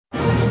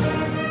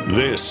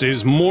This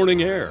is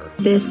Morning Air.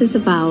 This is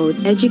about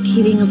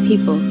educating a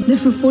people that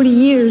for 40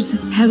 years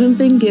haven't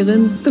been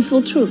given the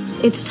full truth.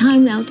 It's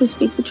time now to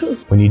speak the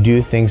truth. When you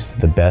do things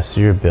to the best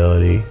of your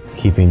ability,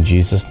 keeping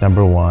Jesus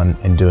number one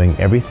and doing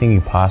everything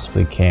you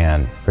possibly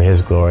can for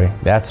His glory,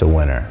 that's a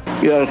winner.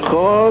 You are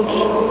called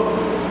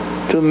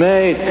to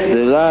make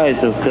the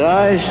light of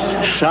Christ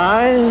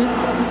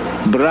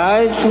shine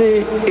brightly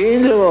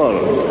in the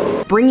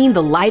world. Bringing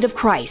the light of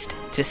Christ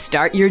to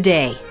start your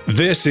day.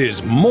 This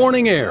is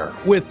Morning Air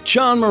with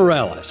John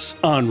Morales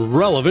on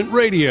Relevant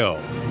Radio.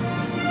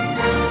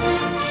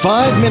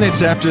 5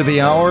 minutes after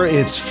the hour,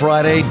 it's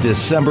Friday,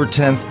 December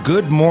 10th.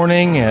 Good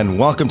morning and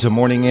welcome to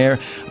Morning Air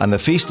on the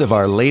Feast of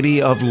Our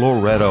Lady of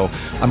Loretto.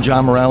 I'm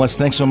John Morales.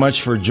 Thanks so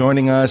much for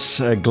joining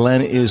us.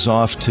 Glenn is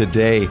off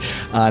today.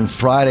 On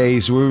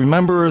Fridays, we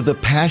remember the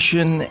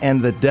passion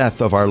and the death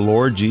of our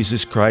Lord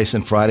Jesus Christ,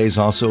 and Fridays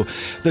also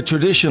the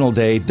traditional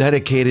day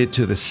dedicated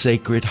to the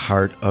Sacred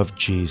Heart of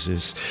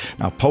Jesus.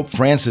 Now, Pope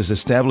Francis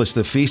established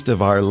the Feast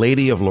of Our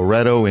Lady of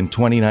Loretto in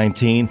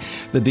 2019.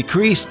 The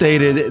decree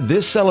stated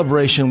this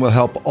celebration will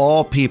help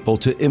all people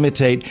to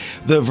imitate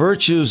the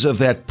virtues of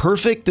that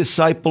perfect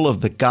disciple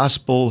of the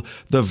gospel,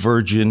 the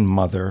Virgin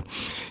Mother.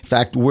 In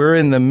fact, we're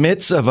in the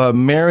midst of a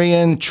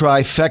Marian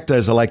trifecta,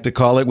 as I like to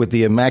call it, with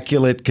the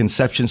Immaculate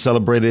Conception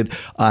celebrated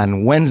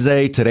on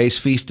Wednesday, today's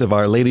Feast of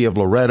Our Lady of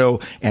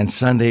Loretto, and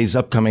Sunday's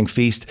upcoming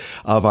Feast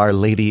of Our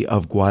Lady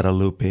of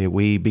Guadalupe.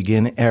 We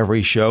begin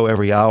every show,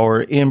 every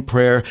hour in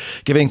prayer,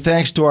 giving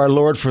thanks to our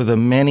Lord for the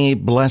many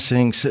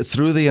blessings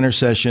through the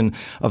intercession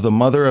of the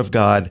Mother of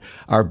God,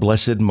 our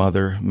Blessed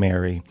Mother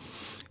Mary.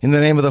 In the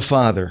name of the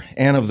Father,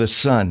 and of the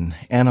Son,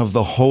 and of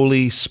the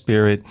Holy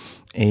Spirit,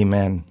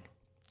 amen.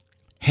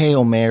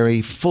 Hail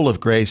Mary, full of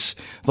grace,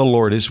 the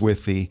Lord is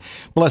with thee.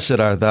 Blessed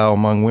art thou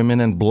among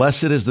women, and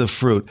blessed is the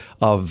fruit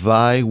of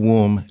thy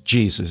womb,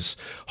 Jesus.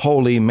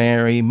 Holy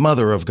Mary,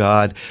 Mother of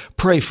God,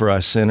 pray for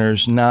us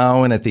sinners,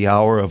 now and at the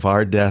hour of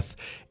our death.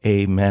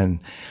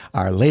 Amen.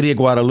 Our Lady of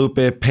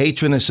Guadalupe,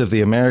 patroness of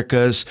the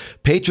Americas,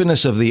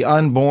 patroness of the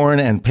unborn,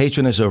 and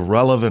patroness of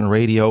Relevant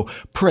Radio,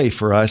 pray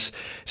for us.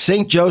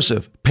 Saint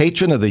Joseph,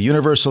 patron of the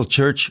Universal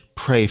Church,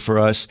 pray for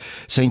us.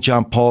 Saint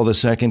John Paul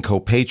II,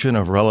 co-patron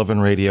of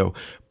Relevant Radio,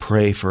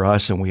 pray for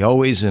us. And we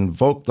always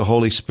invoke the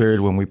Holy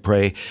Spirit when we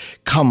pray,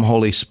 "Come,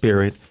 Holy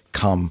Spirit,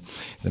 come."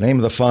 In the name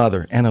of the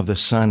Father, and of the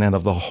Son, and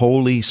of the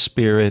Holy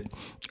Spirit,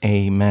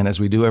 amen. As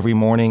we do every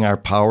morning, our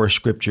power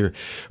scripture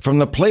from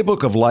the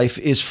Playbook of Life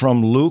is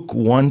from Luke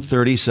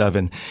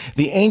 1:37.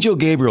 The angel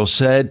Gabriel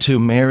said to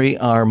Mary,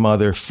 our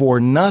mother, "For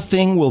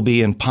nothing will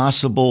be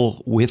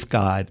impossible with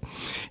God."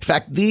 In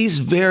fact, these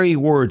very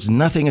words,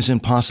 "nothing is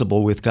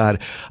impossible with God,"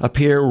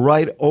 appear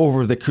right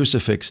over the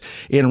crucifix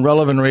in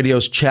Relevant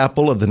Radio's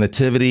Chapel of the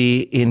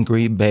Nativity in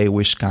Green Bay,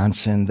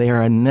 Wisconsin. They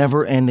are a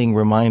never-ending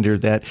reminder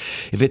that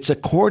if it's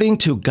according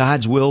to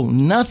God's will,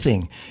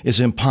 nothing is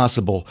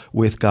impossible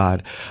with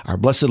God. Our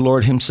blessed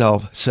Lord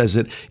himself says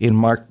it in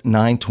Mark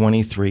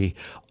 9:23.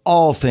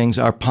 All things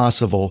are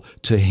possible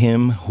to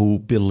him who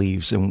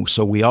believes. And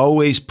so we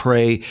always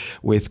pray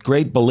with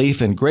great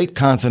belief and great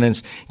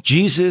confidence,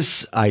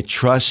 "Jesus, I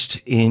trust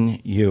in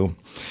you."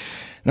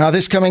 Now,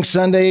 this coming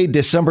Sunday,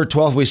 December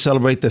 12th, we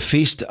celebrate the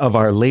Feast of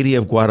Our Lady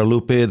of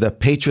Guadalupe, the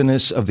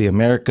patroness of the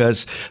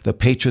Americas, the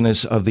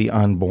patroness of the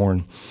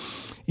unborn.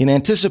 In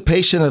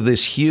anticipation of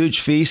this huge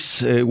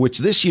feast, which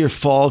this year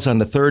falls on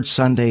the third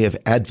Sunday of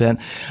Advent,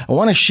 I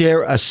want to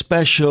share a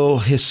special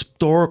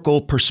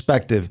historical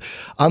perspective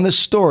on the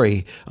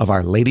story of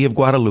Our Lady of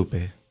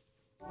Guadalupe.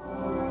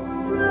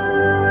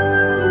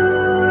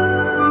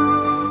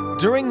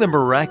 During the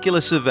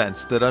miraculous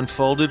events that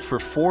unfolded for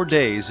 4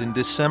 days in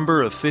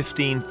December of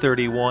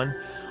 1531,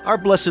 our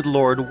Blessed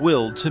Lord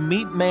willed to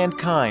meet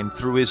mankind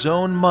through His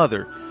own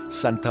mother,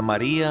 Santa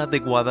Maria de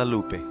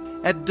Guadalupe.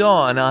 At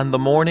dawn on the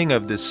morning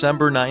of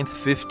December 9th,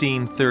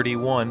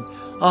 1531,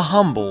 a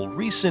humble,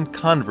 recent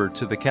convert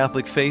to the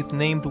Catholic faith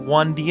named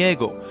Juan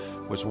Diego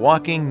was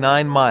walking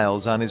 9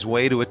 miles on his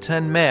way to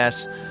attend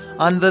Mass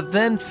on the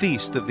then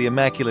Feast of the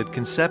Immaculate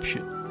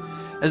Conception.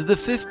 As the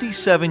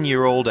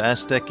 57-year-old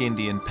Aztec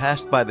Indian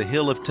passed by the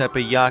hill of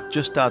Tepeyac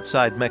just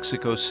outside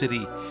Mexico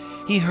City,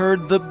 he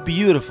heard the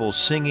beautiful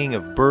singing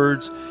of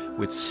birds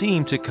which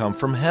seemed to come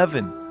from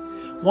heaven.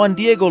 Juan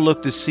Diego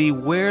looked to see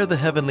where the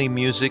heavenly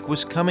music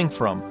was coming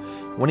from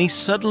when he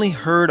suddenly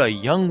heard a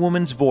young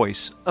woman's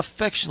voice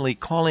affectionately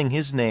calling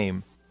his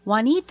name.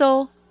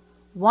 "Juanito!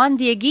 Juan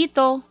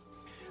Dieguito!"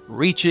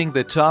 Reaching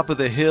the top of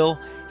the hill,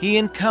 he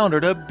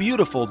encountered a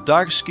beautiful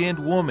dark-skinned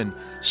woman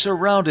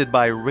surrounded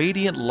by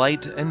radiant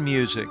light and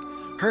music.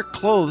 Her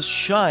clothes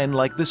shine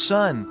like the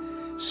sun.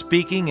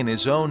 Speaking in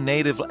his own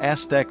native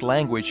Aztec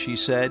language, she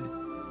said,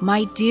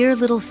 "My dear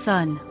little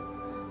son,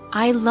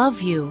 I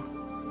love you.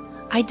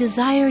 I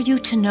desire you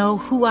to know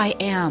who I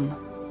am.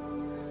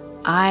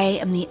 I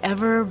am the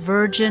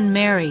ever-Virgin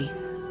Mary,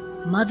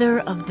 Mother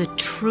of the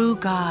true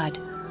God,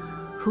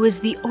 who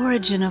is the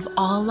origin of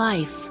all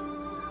life,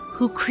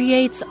 who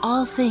creates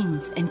all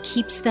things and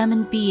keeps them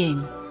in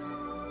being,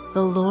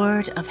 the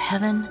Lord of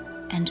heaven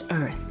and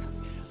earth."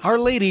 Our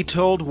Lady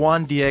told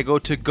Juan Diego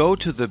to go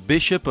to the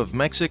Bishop of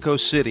Mexico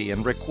City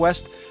and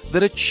request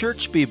that a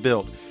church be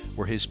built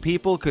where his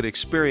people could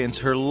experience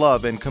her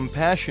love and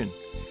compassion.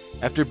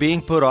 After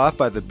being put off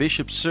by the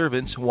bishop's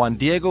servants, Juan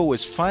Diego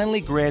was finally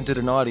granted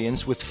an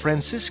audience with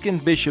Franciscan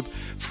Bishop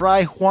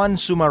Fray Juan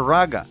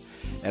Zumarraga.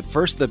 At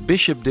first, the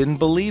bishop didn't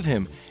believe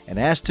him and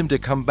asked him to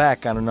come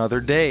back on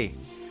another day.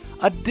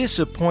 A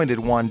disappointed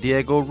Juan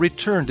Diego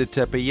returned to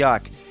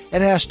Tepeyac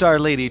and asked Our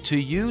Lady to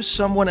use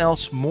someone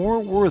else more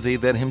worthy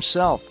than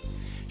himself.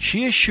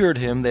 She assured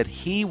him that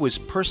he was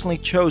personally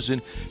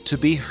chosen to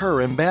be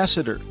her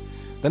ambassador.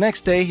 The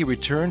next day he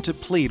returned to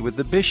plead with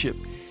the bishop.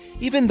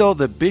 Even though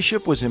the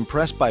bishop was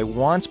impressed by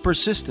Juan's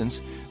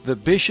persistence, the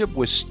bishop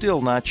was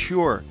still not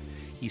sure.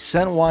 He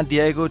sent Juan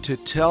Diego to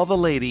tell the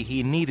lady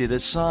he needed a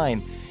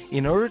sign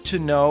in order to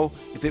know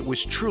if it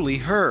was truly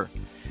her.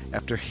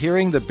 After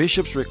hearing the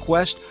bishop's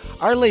request,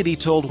 Our Lady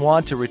told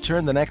Juan to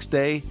return the next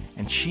day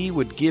and she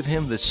would give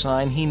him the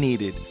sign he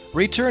needed.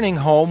 Returning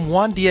home,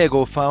 Juan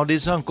Diego found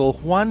his uncle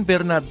Juan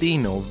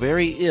Bernardino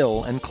very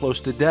ill and close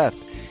to death.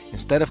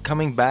 Instead of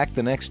coming back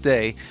the next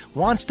day,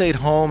 Juan stayed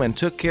home and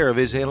took care of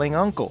his ailing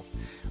uncle.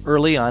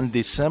 Early on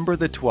December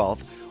the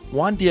 12th,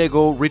 Juan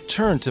Diego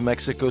returned to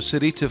Mexico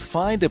City to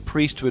find a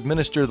priest to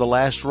administer the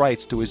last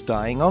rites to his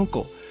dying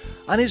uncle.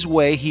 On his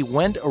way, he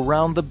went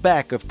around the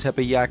back of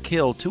Tepeyac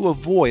Hill to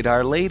avoid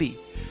Our Lady.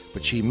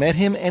 But she met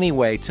him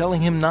anyway,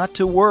 telling him not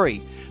to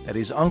worry, that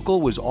his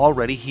uncle was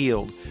already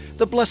healed.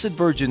 The Blessed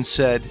Virgin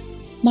said,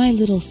 "My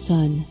little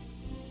son,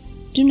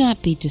 do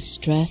not be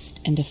distressed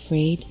and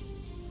afraid.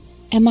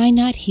 Am I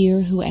not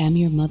here who am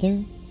your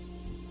mother?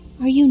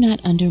 Are you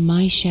not under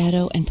my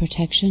shadow and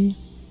protection?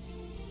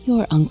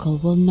 Your uncle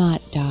will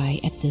not die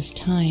at this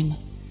time."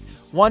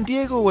 Juan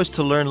Diego was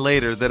to learn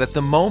later that at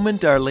the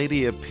moment Our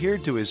Lady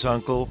appeared to his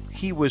uncle,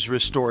 he was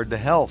restored to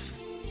health.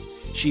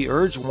 She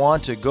urged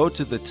Juan to go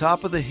to the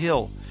top of the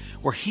hill,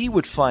 where he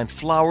would find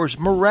flowers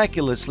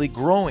miraculously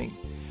growing.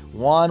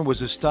 Juan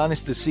was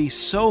astonished to see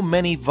so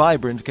many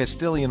vibrant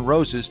Castilian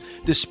roses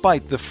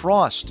despite the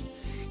frost.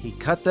 He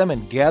cut them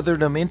and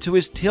gathered them into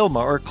his tilma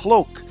or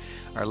cloak.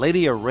 Our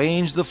Lady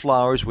arranged the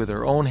flowers with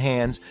her own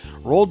hands,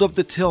 rolled up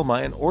the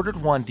tilma, and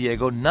ordered Juan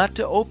Diego not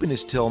to open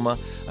his tilma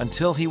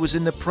until he was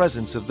in the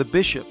presence of the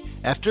bishop.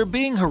 After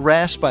being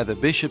harassed by the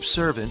bishop's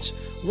servants,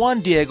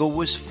 Juan Diego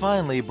was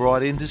finally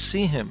brought in to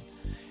see him.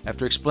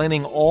 After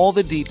explaining all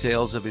the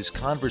details of his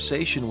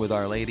conversation with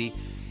Our Lady,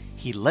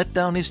 he let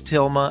down his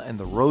tilma and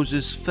the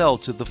roses fell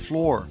to the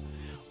floor.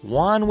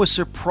 Juan was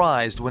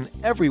surprised when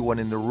everyone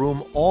in the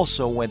room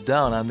also went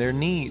down on their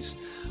knees.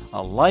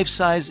 A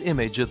life-size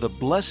image of the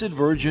Blessed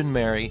Virgin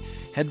Mary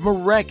had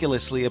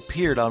miraculously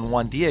appeared on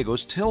Juan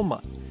Diego's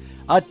tilma.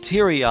 A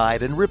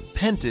teary-eyed and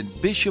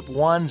repentant Bishop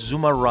Juan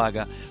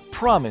Zumarraga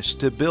promised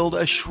to build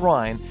a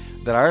shrine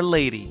that Our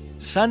Lady,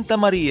 Santa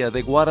Maria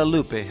de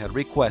Guadalupe, had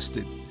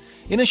requested.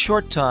 In a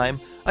short time,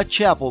 a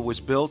chapel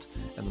was built,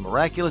 and the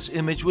miraculous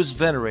image was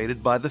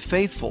venerated by the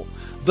faithful.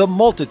 The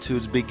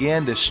multitudes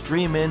began to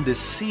stream in to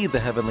see the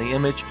heavenly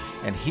image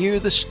and hear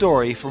the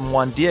story from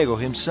Juan Diego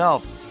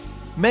himself.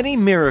 Many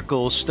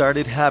miracles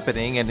started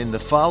happening, and in the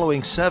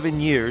following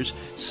 7 years,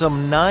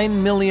 some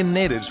 9 million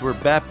natives were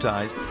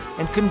baptized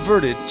and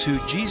converted to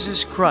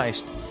Jesus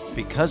Christ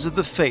because of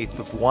the faith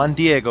of Juan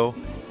Diego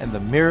and the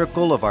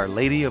miracle of Our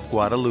Lady of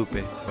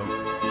Guadalupe.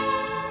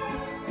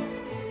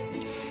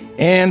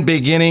 And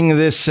beginning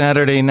this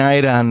Saturday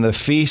night on the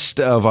Feast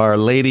of Our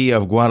Lady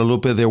of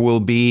Guadalupe, there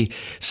will be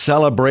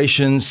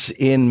celebrations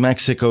in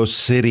Mexico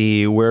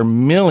City where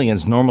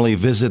millions normally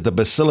visit the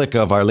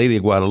Basilica of Our Lady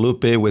of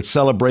Guadalupe, with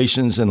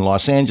celebrations in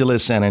Los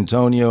Angeles, San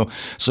Antonio,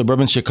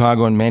 suburban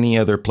Chicago, and many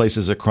other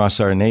places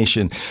across our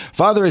nation.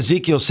 Father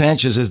Esequiel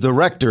Sanchez is the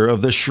rector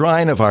of the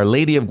Shrine of Our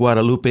Lady of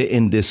Guadalupe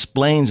in Des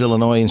Plaines,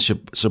 Illinois, in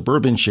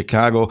suburban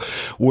Chicago,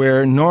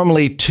 where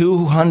normally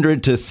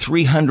 200 to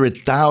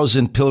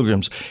 300,000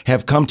 pilgrims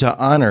have come to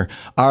honor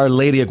Our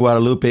Lady of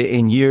Guadalupe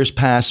in years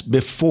past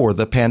before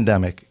the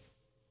pandemic.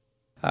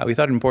 We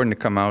thought it important to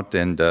come out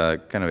and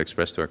kind of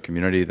express to our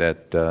community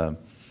that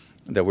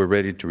we're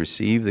ready to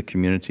receive the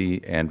community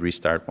and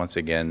restart once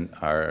again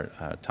our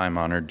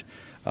time-honored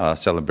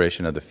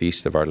celebration of the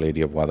Feast of Our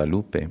Lady of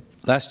Guadalupe.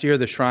 Last year,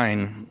 the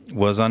Shrine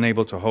was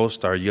unable to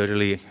host our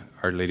yearly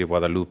Our Lady of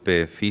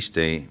Guadalupe Feast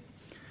Day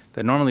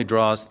that normally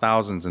draws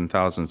thousands and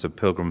thousands of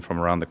pilgrims from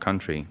around the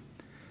country.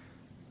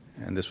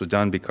 And this was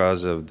done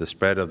because of the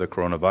spread of the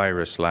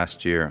coronavirus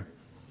last year.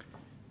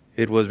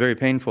 It was a very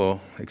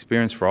painful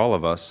experience for all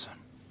of us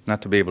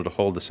not to be able to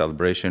hold the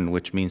celebration,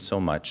 which means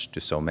so much to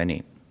so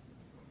many.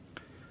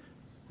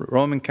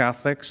 Roman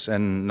Catholics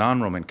and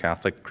non-Roman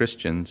Catholic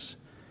Christians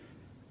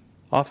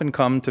often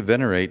come to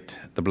venerate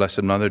the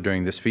Blessed Mother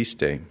during this feast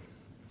day.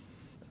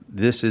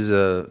 This is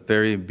a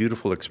very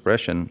beautiful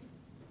expression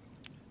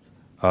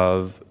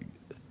of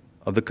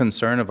the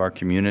concern of our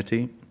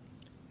community.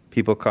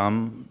 People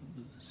come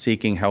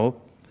seeking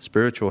help,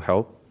 spiritual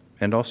help,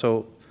 and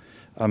also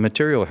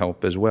material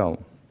help as well.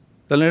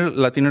 The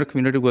Latino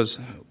community was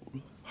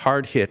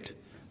hard hit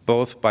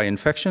both by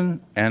infection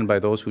and by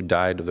those who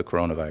died of the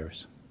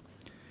coronavirus.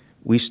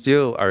 we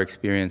still are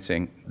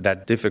experiencing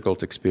that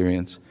difficult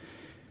experience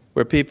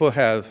where people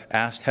have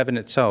asked heaven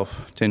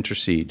itself to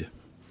intercede.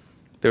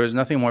 There is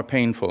nothing more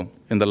painful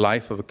in the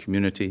life of a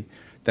community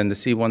than to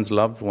see one's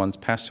loved ones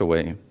pass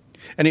away.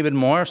 And even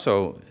more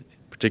so,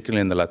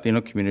 particularly in the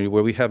Latino community,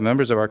 where we have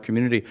members of our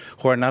community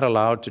who are not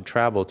allowed to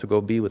travel to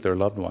go be with their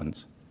loved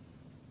ones.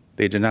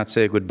 They did not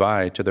say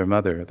goodbye to their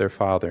mother, their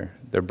father,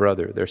 their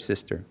brother, their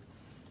sister,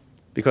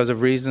 because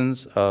of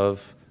reasons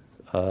of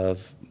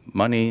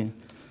money,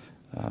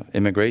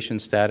 immigration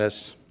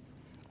status,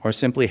 or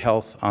simply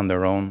health on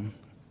their own,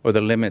 or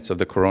the limits of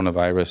the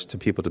coronavirus to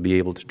people to be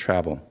able to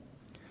travel.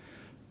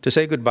 To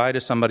say goodbye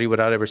to somebody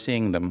without ever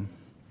seeing them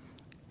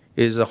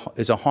is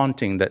a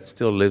haunting that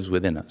still lives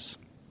within us.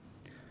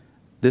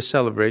 This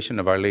celebration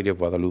of Our Lady of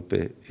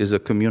Guadalupe is a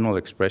communal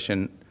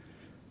expression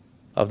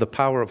of the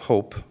power of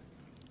hope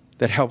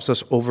that helps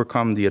us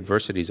overcome the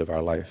adversities of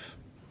our life,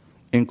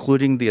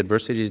 including the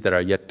adversities that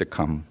are yet to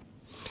come.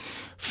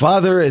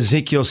 Father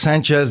Esequiel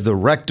Sanchez, the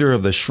rector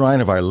of the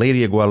Shrine of Our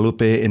Lady of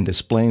Guadalupe in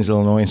Des Plaines,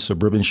 Illinois, in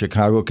suburban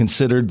Chicago,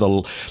 considered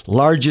the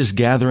largest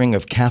gathering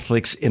of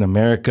Catholics in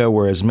America,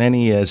 where as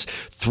many as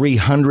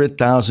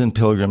 300,000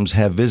 pilgrims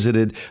have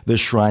visited the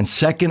shrine,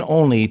 second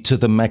only to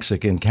the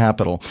Mexican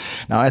capital.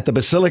 Now, at the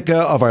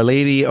Basilica of Our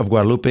Lady of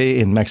Guadalupe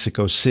in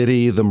Mexico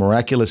City, the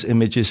miraculous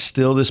image is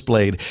still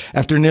displayed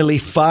after nearly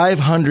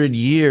 500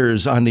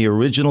 years on the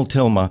original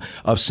tilma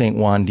of St.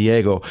 Juan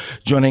Diego.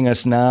 Joining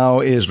us now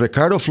is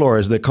Ricardo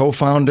Flores, the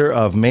co-founder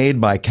of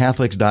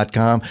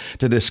MadeByCatholics.com,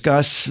 to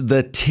discuss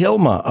the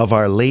tilma of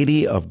Our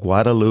Lady of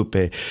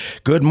Guadalupe.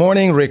 Good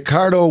morning,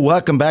 Ricardo.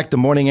 Welcome back to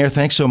Morning Air.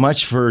 Thanks so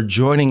much for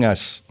joining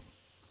us.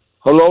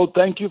 Hello.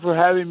 Thank you for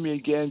having me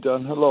again,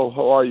 John. Hello.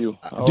 How are you?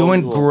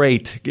 Doing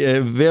great.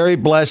 Very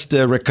blessed,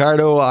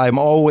 Ricardo. I'm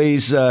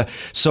always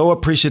so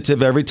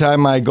appreciative every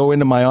time I go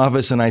into my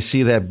office and I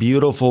see that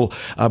beautiful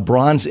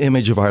bronze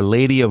image of Our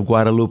Lady of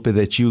Guadalupe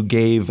that you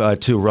gave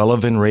to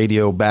Relevant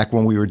Radio back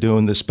when we were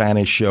doing the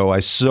Spanish show. I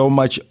so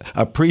much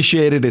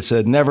appreciate it. It's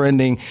a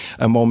never-ending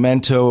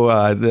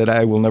memento that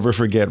I will never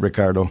forget,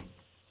 Ricardo.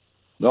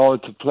 No,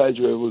 it's a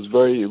pleasure. It was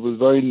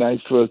very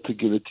nice for us to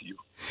give it to you.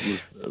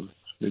 It was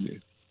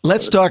really...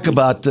 Let's talk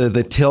about the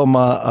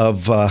tilma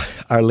of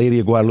Our Lady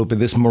of Guadalupe,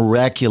 this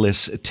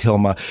miraculous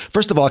tilma.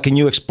 First of all, can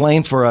you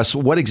explain for us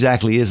what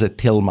exactly is a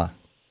tilma?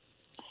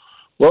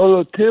 Well,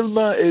 a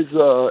tilma is,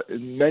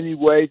 in many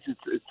ways,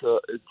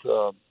 it's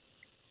a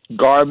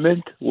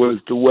garment, was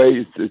the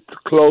way it's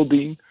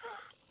clothing,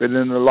 but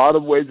in a lot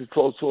of ways, it's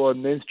also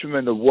an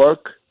instrument of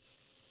work,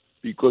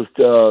 because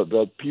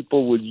the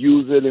people would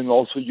use it and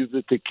also use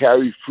it to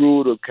carry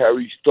fruit or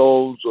carry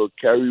stones or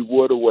carry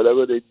wood or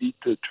whatever they need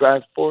to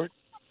transport.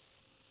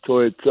 So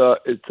it's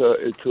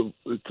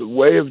a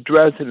way of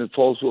dress, and it's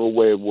also a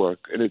way of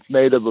work, and it's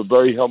made of a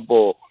very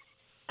humble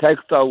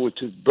textile,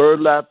 which is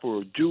burlap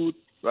or jute,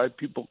 right?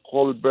 People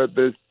call it burlap,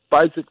 but it's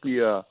basically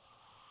a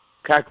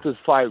cactus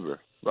fiber,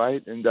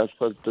 right? And that's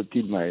what the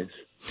tilma is.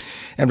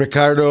 And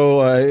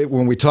Ricardo,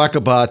 when we talk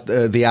about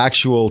the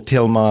actual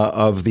tilma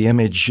of the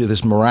image,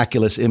 this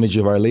miraculous image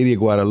of Our Lady of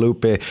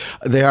Guadalupe,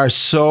 there are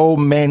so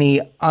many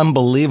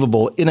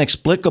unbelievable,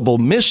 inexplicable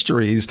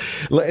mysteries.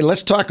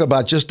 Let's talk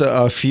about just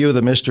a few of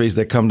the mysteries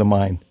that come to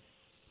mind.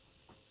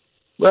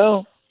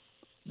 Well,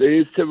 there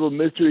is several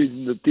mysteries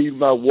in the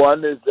tilma.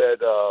 One is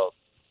that,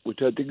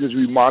 which I think is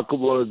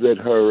remarkable, is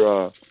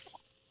that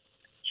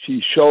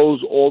she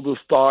shows all the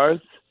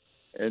stars.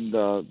 And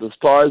the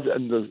stars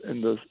in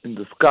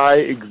the sky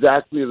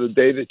exactly the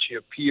day that she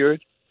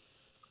appeared,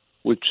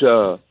 which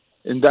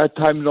in that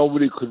time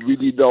nobody could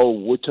really know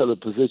which are the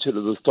position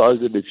of the stars.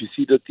 And if you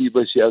see the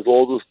tilma, she has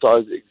all the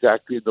stars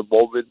exactly in the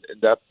moment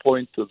in that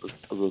point of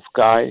the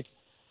sky.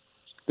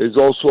 There's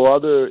also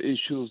other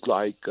issues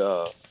like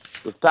the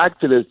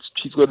fact that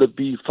she's going to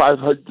be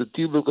 500. The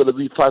tilma is going to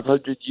be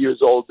 500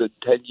 years old in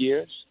 10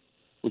 years,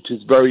 which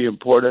is very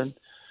important.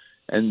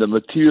 And the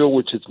material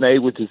which is made,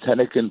 which is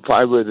henequen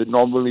fiber, that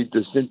normally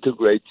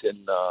disintegrates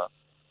in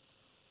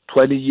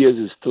 20 years,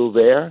 is still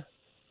there,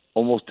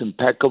 almost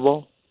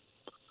impeccable.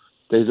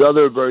 There's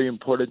other very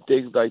important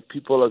things, like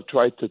people have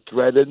tried to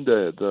threaten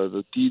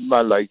the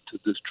tilma, like to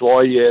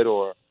destroy it,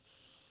 or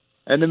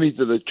enemies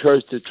of the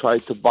church that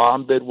tried to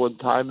bomb it one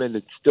time, and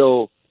it's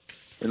still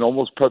in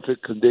almost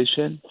perfect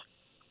condition.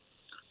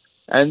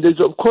 And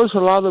there's, of course, a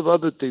lot of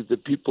other things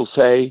that people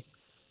say,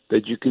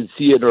 that you can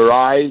see in her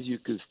eyes. You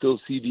can still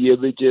see the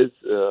images,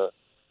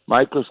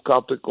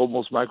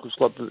 almost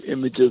microscopic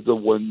images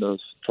of when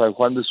Fray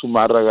Juan de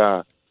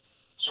Zumárraga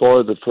saw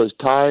her the first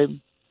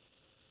time.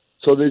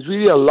 So there's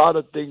really a lot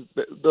of things.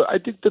 I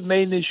think the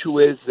main issue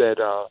is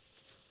that,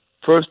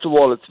 first of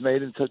all, it's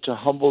made in such a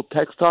humble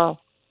textile,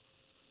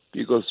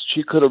 because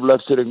she could have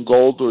left it in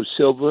gold or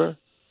silver,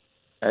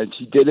 and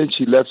she didn't.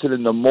 She left it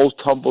in the most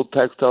humble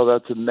textile.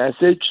 That's a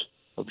message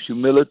of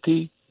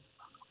humility,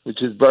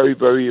 which is very,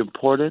 very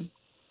important.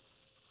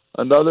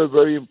 Another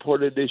very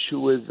important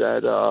issue is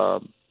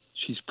that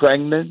she's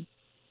pregnant.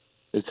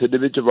 It's an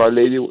image of Our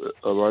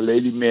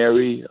Lady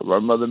Mary, of our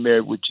Mother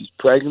Mary, which is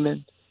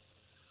pregnant.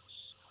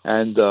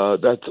 And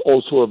that's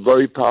also a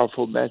very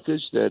powerful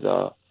message.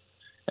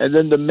 And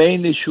then the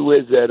main issue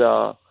is that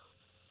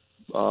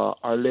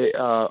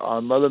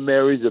our Mother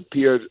Mary's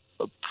appeared,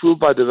 approved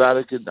by the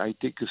Vatican, I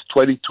think is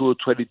 22 or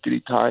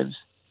 23 times.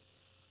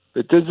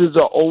 But this is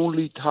the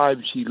only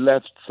time she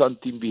left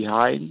something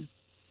behind.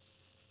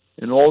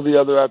 In all the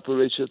other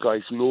apparitions,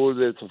 like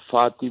Lourdes or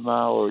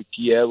Fatima or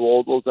Kiev,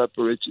 all those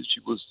apparitions,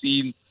 she was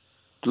seen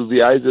through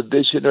the eyes of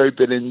visionary.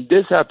 But in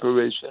this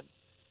apparition,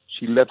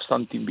 she left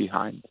something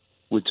behind,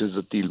 which is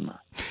a Tilma.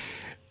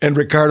 And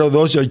Ricardo,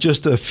 those are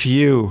just a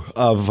few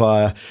of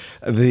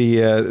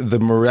the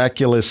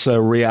miraculous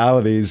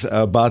realities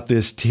about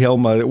this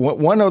Tilma.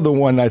 One other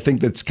one I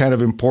think that's kind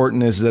of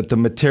important is that the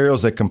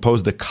materials that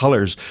compose the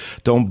colors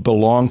don't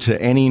belong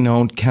to any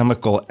known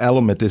chemical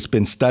element. It's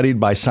been studied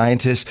by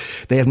scientists.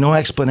 They have no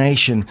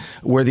explanation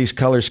where these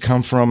colors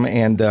come from,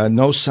 and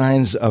no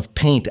signs of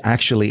paint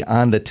actually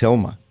on the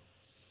Tilma.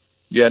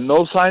 Yeah,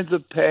 no signs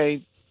of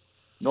paint,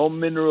 no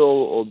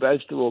mineral or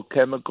vegetable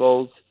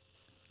chemicals.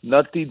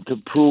 Nothing to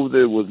prove that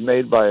it was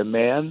made by a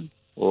man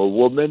or a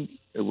woman.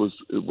 It was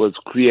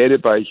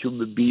created by a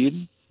human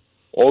being.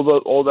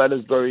 All that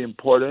is very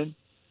important.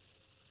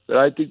 But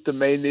I think the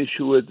main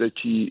issue is that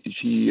she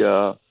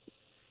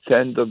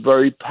sent a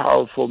very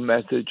powerful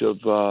message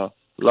of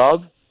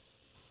love,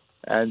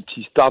 and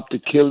she stopped the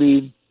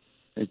killing,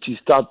 and she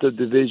stopped the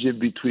division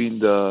between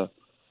the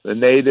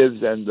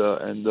natives and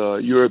the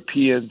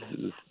Europeans.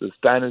 The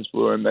Spanish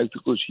were in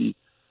Mexico.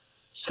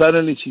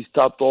 Suddenly, she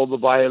stopped all the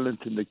violence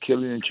and the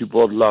killing, and she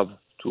brought love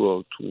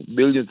to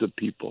millions of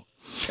people.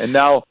 And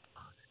now,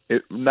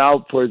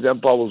 for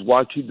example, I was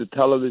watching the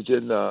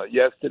television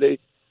yesterday.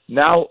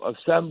 Now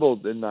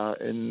assembled in El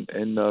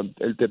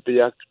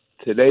Tepeyac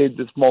today, at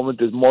this moment,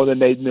 there's more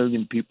than 8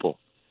 million people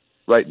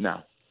right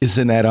now.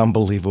 Isn't that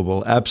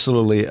unbelievable?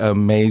 Absolutely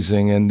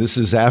amazing. And this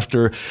is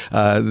after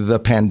the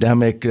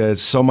pandemic.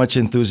 So much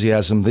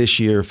enthusiasm this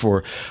year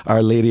for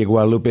Our Lady of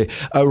Guadalupe.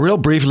 Real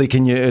briefly,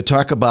 can you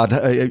talk about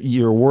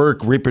your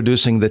work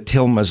reproducing the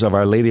Tilmas of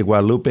Our Lady of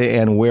Guadalupe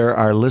and where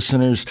our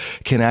listeners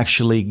can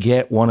actually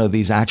get one of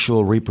these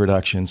actual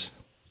reproductions?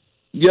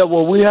 Yeah,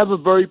 well, we have a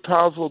very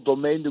powerful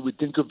domain that we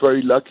think are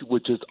very lucky,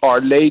 which is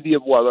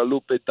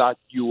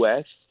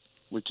ourladyofguadalupe.us,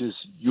 which is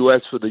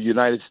U.S. for the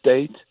United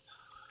States.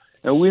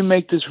 And we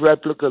make this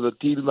replica of the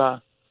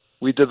Tilma.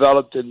 We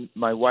developed it,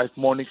 my wife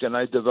Monica and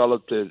I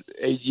developed it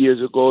 8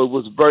 years ago. It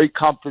was a very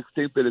complex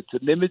thing, but it's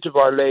an image of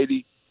Our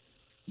Lady,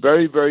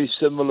 very, very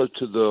similar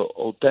to the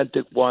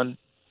authentic one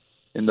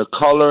in the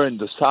color, in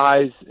the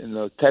size, in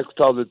the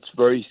textile. It's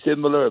very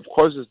similar. Of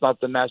course, it's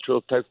not the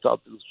natural textile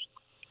because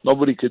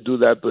nobody could do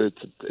that, but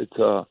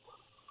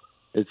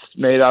it's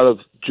made out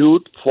of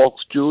jute,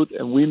 fox jute,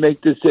 and we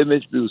make this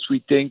image because we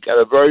think at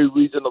a very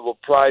reasonable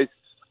price,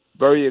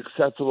 very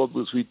accessible,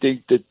 because we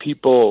think that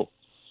people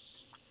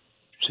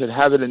should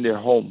have it in their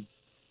home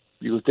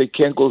because they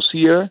can't go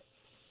see her.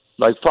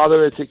 Like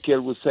Father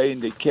Esequiel was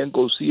saying, they can't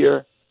go see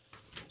her.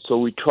 So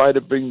we try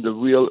to bring the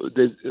real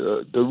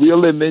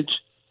image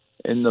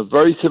in a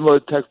very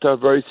similar textile,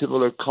 very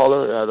similar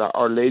color at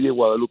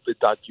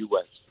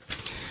ourladyofguadalupe.us.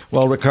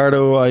 Well,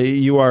 Ricardo,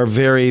 you are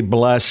very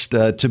blessed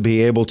to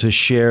be able to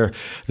share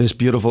this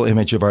beautiful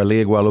image of Our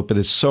Lady of Guadalupe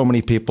to so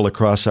many people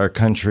across our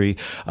country.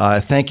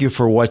 Thank you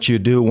for what you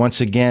do. Once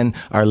again,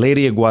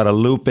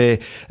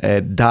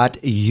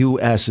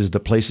 ourladyofguadalupe.us is the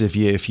place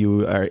if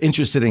you are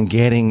interested in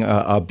getting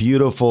a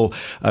beautiful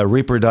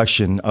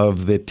reproduction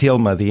of the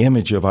Tilma, the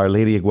image of Our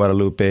Lady of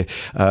Guadalupe,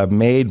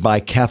 made by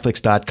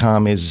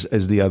Catholics.com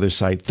is the other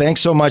site.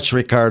 Thanks so much,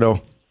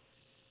 Ricardo.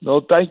 No,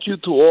 thank you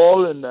to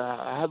all, and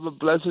have a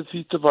blessed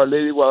feast of Our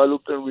Lady of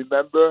Guadalupe. And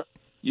remember,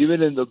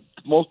 even in the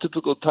most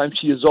difficult times,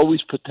 she is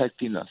always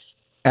protecting us.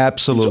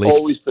 Absolutely. She's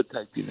always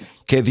protecting us.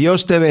 Que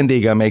Dios te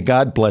bendiga. May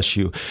God bless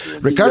you.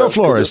 Ricardo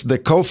Flores, the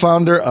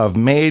co-founder of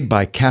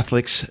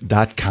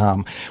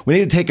MadeByCatholics.com. We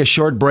need to take a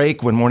short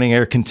break. When Morning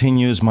Air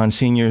continues,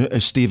 Monsignor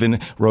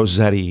Stephen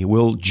Rossetti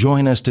will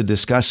join us to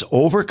discuss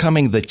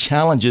overcoming the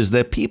challenges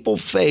that people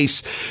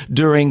face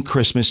during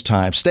Christmas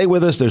time. Stay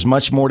with us. There's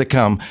much more to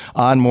come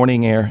on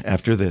Morning Air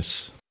after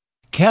this.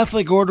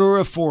 Catholic Order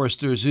of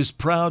Foresters is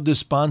proud to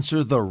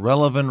sponsor the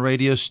Relevant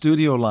Radio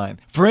studio line.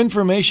 For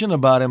information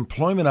about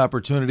employment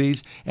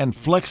opportunities and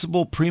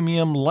flexible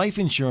premium life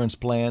insurance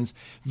plans,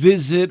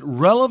 visit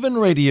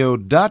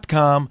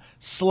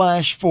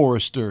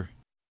relevantradio.com/Forester.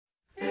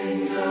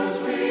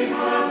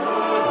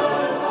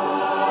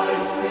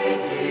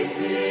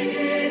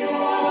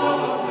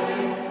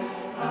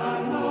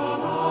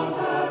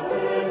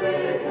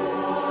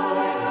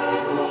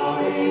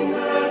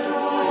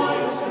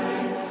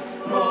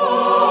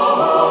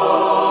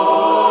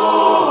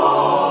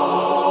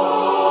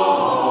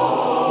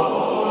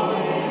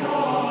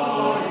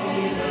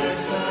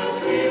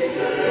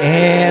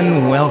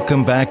 And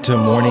welcome back to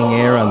Morning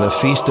Air on the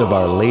Feast of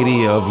Our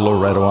Lady of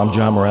Loretto. I'm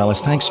John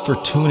Morales. Thanks for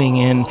tuning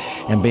in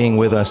and being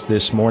with us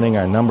this morning.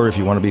 Our number, if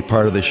you want to be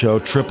part of the show,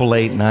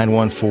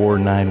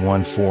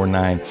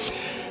 888-914-9149.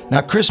 Now,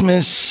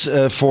 Christmas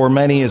for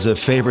many is a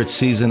favorite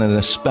season and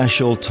a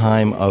special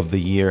time of the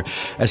year.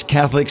 As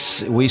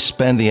Catholics, we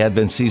spend the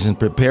Advent season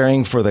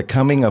preparing for the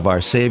coming of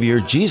our Savior,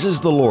 Jesus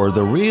the Lord,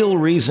 the real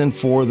reason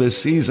for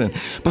this season.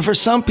 But for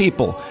some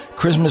people,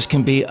 Christmas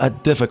can be a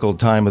difficult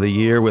time of the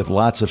year with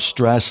lots of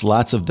stress,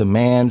 lots of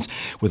demands,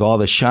 with all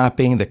the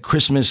shopping, the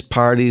Christmas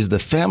parties, the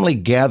family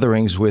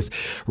gatherings with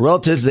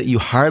relatives that you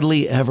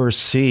hardly ever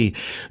see.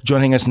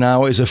 Joining us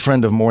now is a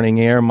friend of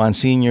Morning Air,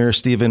 Monsignor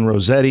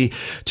Rossetti,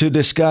 to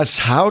discuss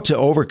how to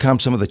overcome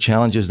some of the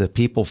challenges that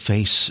people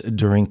face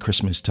during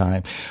Christmas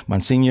time.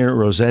 Monsignor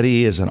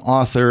Rossetti is an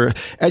author,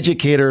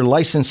 educator,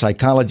 licensed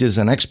psychologist,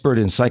 and expert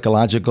in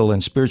psychological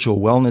and spiritual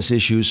wellness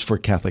issues for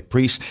Catholic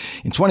priests.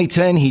 In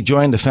 2010, he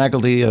joined the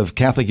faculty of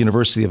Catholic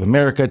University of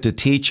America to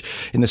teach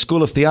in the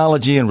School of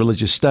Theology and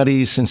Religious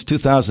Studies. Since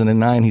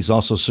 2009, he's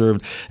also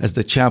served as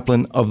the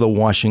chaplain of the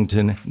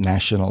Washington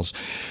Nationals.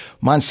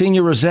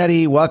 Monsignor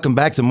Rossetti, welcome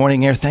back to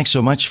Morning Air. Thanks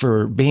so much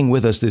for being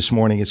with us this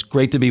morning. It's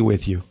great to be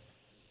with you.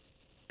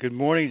 Good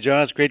morning,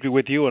 John. It's great to be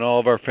with you and all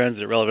of our friends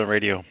at Relevant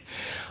Radio.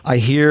 I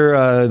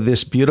hear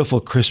this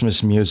beautiful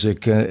Christmas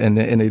music, and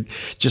it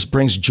just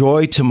brings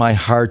joy to my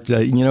heart.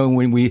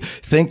 When we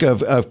think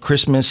of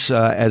Christmas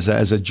as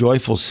a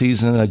joyful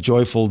season, a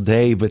joyful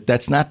day, but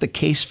that's not the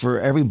case for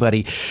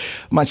everybody.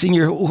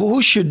 Monsignor,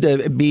 who should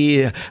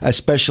be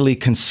especially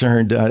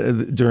concerned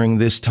during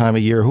this time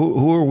of year?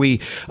 Who are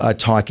we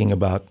talking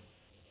about?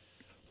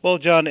 Well,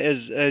 John,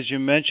 as you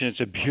mentioned,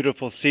 it's a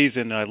beautiful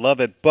season. I love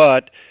it,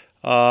 but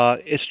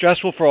it's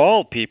stressful for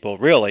all people,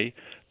 really.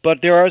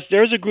 But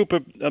there's a group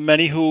of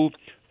many who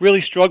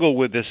really struggle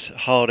with this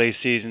holiday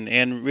season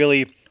and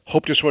really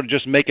hope to sort of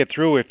just make it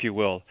through, if you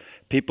will.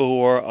 People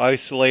who are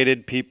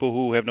isolated, people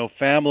who have no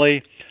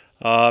family,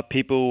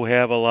 people who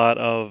have a lot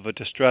of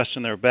distress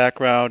in their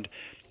background,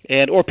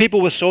 or people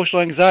with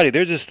social anxiety.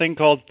 There's this thing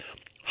called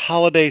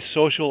holiday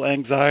social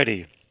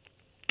anxiety.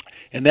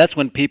 And that's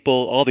when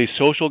people, all these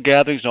social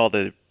gatherings, all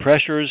the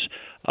pressures,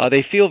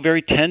 they feel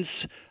very tense.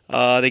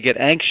 They get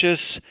anxious,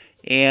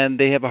 and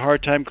they have a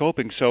hard time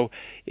coping. So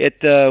with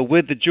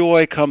the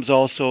joy comes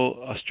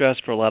also a stress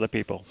for a lot of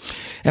people.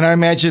 And I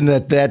imagine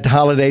that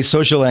holiday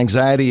social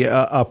anxiety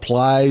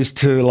applies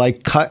to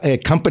like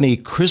company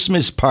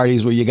Christmas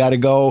parties where you got to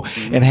go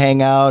and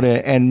hang out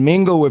and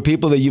mingle with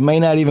people that you may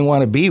not even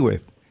want to be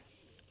with.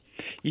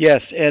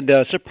 Yes, and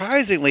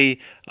surprisingly,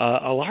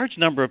 a large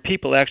number of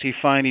people actually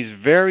find these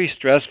very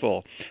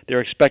stressful.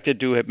 They're expected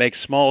to make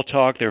small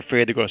talk. They're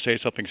afraid they're going to say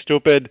something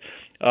stupid.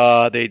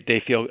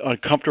 They feel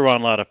uncomfortable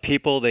around a lot of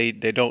people they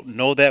don't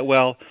know that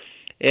well,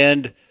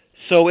 and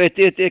so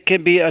it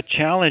can be a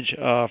challenge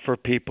for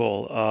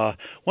people.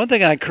 One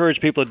thing I encourage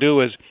people to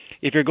do is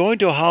if you're going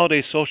to a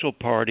holiday social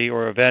party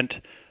or event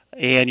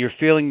and you're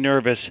feeling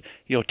nervous,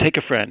 take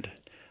a friend,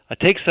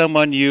 take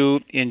someone you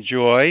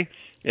enjoy,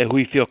 who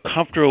you feel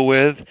comfortable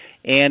with,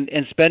 and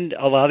spend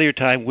a lot of your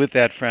time with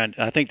that friend.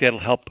 I think that'll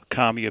help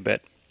calm you a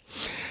bit.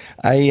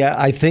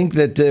 I think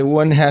that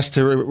one has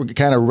to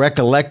kind of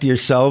recollect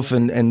yourself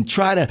and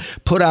try to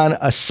put on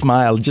a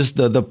smile. Just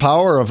the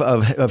power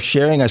of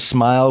sharing a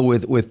smile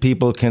with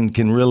people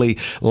can really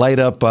light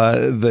up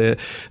the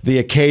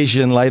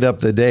occasion, light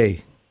up the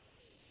day.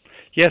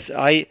 Yes,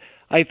 I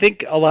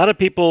think a lot of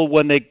people,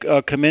 when they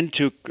come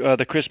into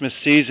the Christmas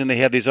season, they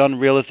have these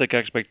unrealistic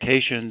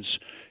expectations,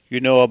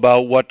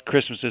 about what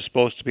Christmas is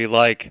supposed to be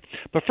like.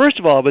 But first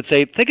of all, I would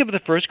say, think of the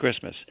first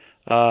Christmas.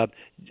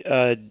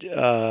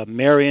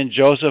 Mary and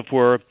Joseph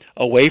were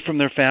away from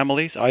their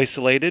families,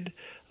 isolated.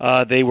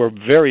 They were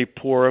very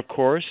poor, of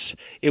course.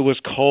 It was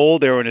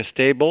cold. They were in a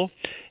stable.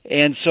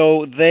 And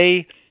so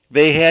they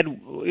had,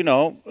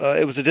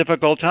 it was a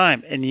difficult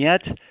time. And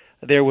yet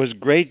there was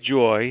great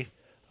joy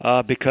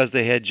because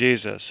they had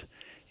Jesus.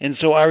 And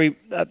so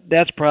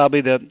that's probably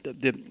the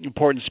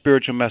important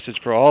spiritual message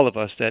for all of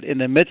us, that in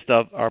the midst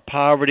of our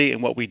poverty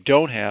and what we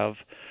don't have,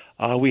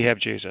 we have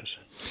Jesus.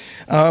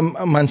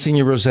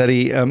 Monsignor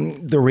Rossetti,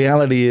 the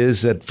reality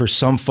is that for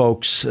some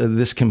folks,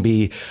 this can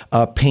be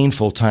a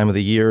painful time of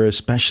the year,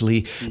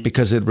 especially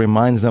because it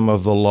reminds them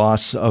of the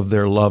loss of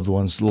their loved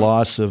ones,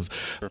 loss of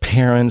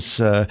parents,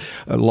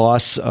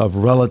 loss of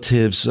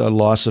relatives,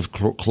 loss of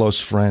close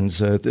friends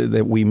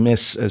that we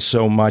miss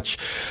so much.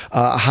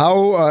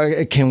 How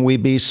can we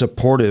be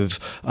supportive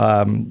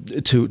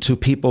to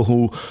people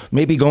who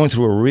may be going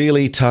through a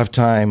really tough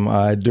time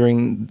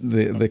during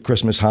the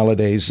Christmas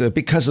holidays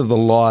because of the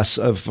loss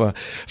of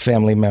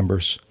family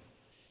members?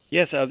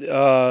 Yes,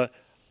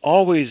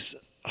 always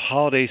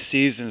holiday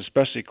season,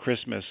 especially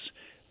Christmas,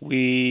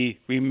 we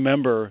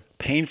remember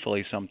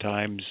painfully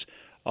sometimes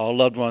our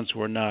loved ones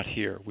who are not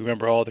here. We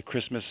remember all the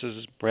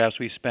Christmases perhaps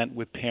we spent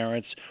with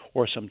parents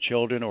or some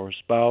children or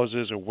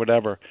spouses or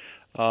whatever.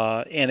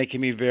 And it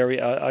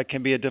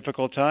can be a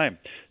difficult time.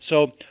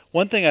 So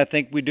one thing I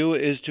think we do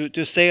is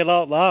to say it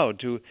out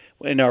loud,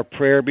 in our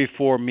prayer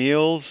before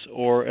meals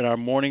or in our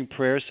morning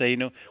prayer, say,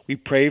 we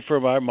pray for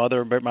my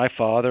mother, my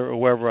father, or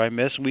whoever I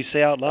miss. And we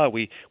say out loud,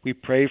 we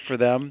pray for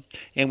them,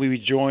 and we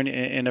join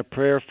in a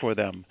prayer for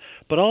them.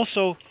 But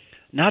also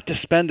not to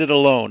spend it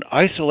alone.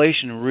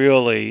 Isolation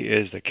really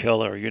is the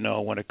killer,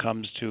 when it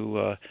comes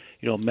to,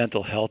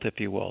 mental health, if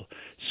you will.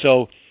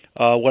 So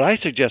what I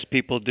suggest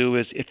people do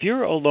is, if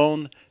you're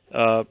alone,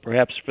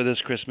 perhaps for this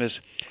Christmas,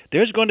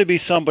 there's going to be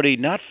somebody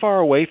not far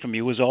away from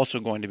you who's also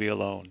going to be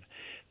alone.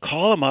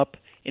 Call them up,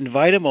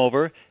 invite them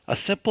over, a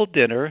simple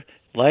dinner,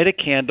 light a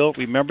candle,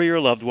 remember your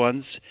loved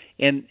ones,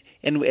 and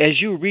as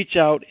you reach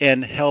out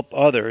and help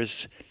others,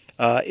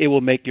 it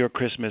will make your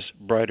Christmas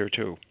brighter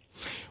too.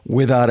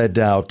 Without a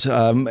doubt.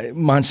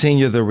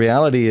 Monsignor, the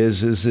reality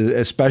is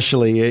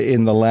especially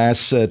in the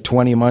last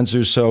 20 months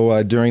or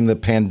so during the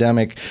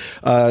pandemic,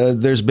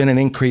 there's been an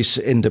increase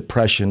in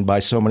depression by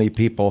so many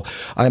people.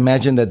 I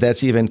imagine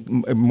that's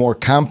even more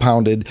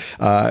compounded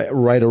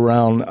right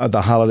around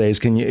the holidays.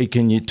 Can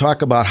you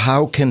talk about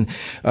how can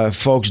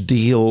folks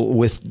deal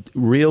with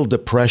real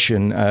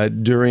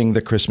depression during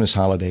the Christmas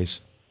holidays?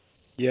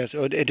 Yes,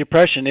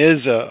 depression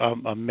is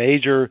a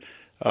major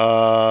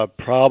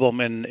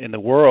problem in the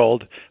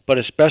world, but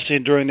especially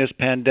during this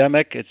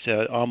pandemic,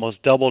 it's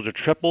almost doubled or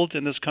tripled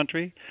in this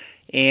country.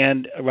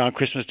 And around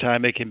Christmas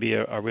time, it can be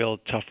a real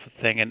tough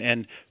thing.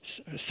 And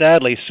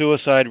sadly,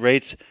 suicide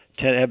rates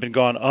have been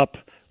gone up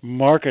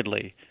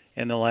markedly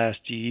in the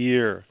last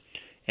year.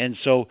 And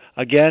so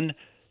again,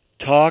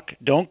 talk.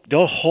 Don't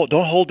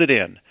hold it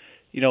in.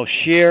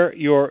 Share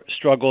your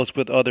struggles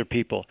with other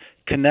people.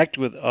 Connect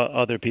with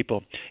other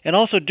people, and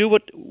also do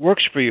what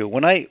works for you.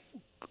 When I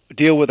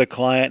deal with a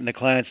client and the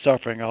client's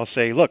suffering, I'll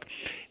say, look,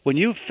 when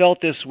you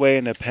felt this way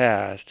in the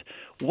past,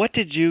 what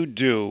did you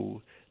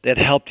do that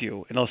helped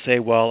you? And they'll say,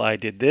 well, I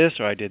did this,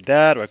 or I did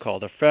that, or I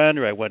called a friend,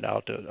 or I went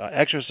out to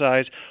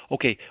exercise.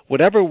 Okay,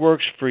 whatever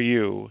works for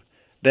you,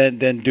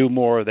 then do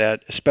more of that,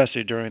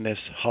 especially during this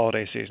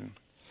holiday season.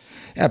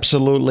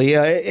 Absolutely.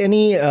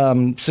 Any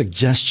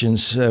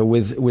suggestions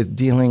with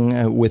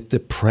dealing with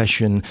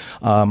depression?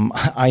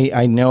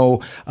 I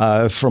know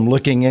from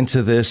looking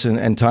into this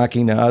and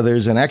talking to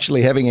others, and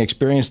actually having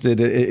experienced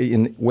it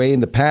in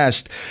the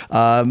past,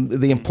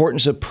 the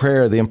importance of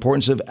prayer, the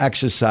importance of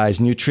exercise,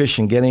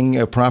 nutrition, getting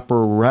a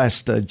proper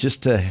rest,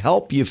 just to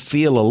help you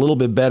feel a little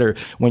bit better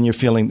when you're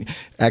feeling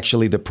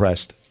actually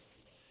depressed.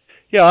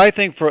 Yeah, I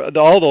think for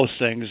all those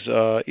things,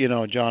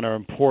 John, are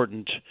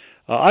important.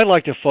 I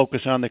like to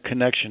focus on the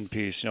connection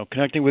piece,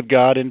 connecting with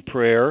God in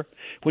prayer.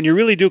 When you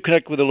really do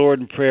connect with the Lord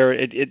in prayer,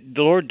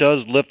 the Lord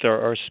does lift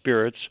our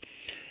spirits.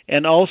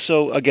 And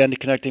also, again,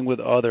 connecting with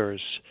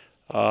others.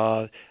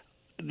 The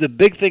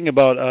big thing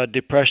about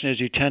depression is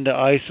you tend to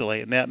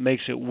isolate, and that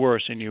makes it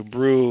worse, and you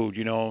brood,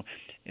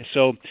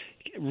 So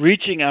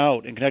reaching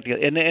out and connecting.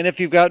 And if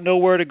you've got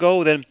nowhere to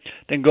go, then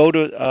go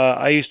to,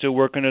 I used to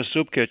work in a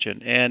soup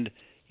kitchen, and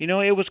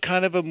it was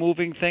kind of a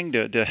moving thing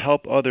to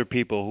help other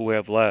people who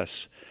have less.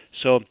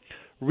 So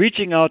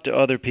reaching out to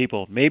other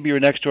people, maybe your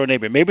next door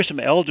neighbor, maybe some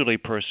elderly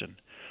person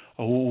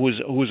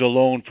who's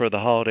alone for the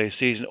holiday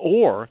season,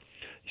 or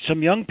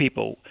some young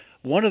people.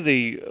 One of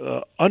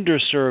the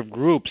underserved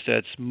groups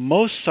that's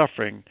most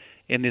suffering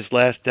in this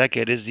last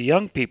decade is the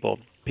young people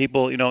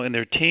in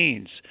their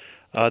teens.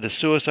 The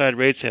suicide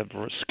rates have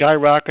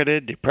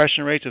skyrocketed,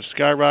 depression rates have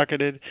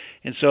skyrocketed,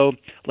 and so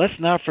let's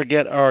not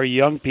forget our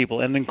young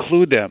people and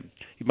include them.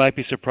 You might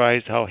be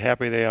surprised how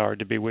happy they are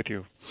to be with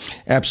you.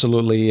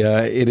 Absolutely.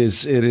 It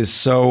is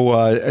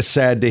so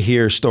sad to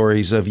hear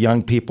stories of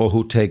young people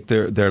who take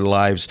their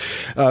lives.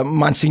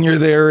 Monsignor,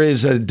 there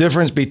is a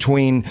difference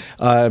between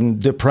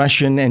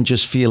depression and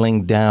just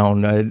feeling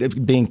down,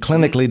 being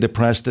clinically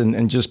depressed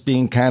and just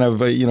being kind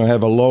of,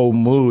 have a low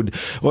mood.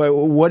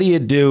 What do you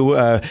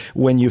do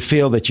when you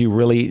feel that you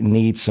really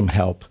need some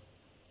help?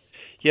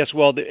 Yes,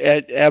 well,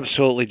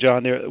 absolutely,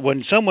 John.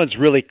 When someone's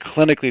really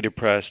clinically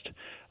depressed,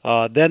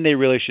 then they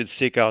really should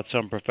seek out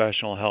some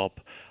professional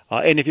help.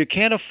 And if you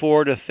can't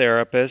afford a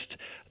therapist,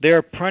 there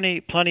are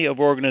plenty of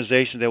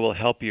organizations that will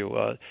help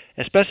you.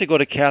 Especially go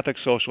to Catholic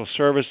Social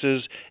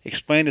Services,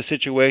 explain the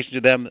situation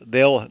to them.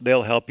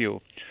 They'll help you.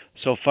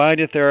 So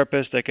find a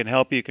therapist that can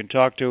help you can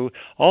talk to.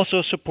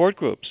 Also support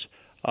groups.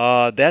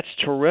 That's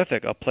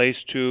terrific, a place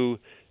to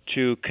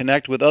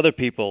connect with other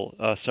people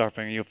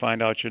suffering. You'll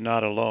find out you're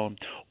not alone.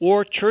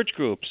 Or church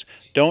groups.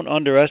 Don't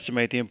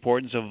underestimate the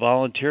importance of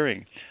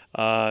volunteering.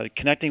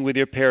 Connecting with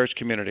your parish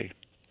community.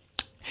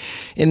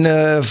 In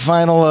the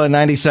final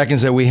 90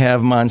 seconds that we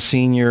have,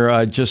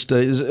 Monsignor, just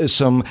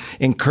some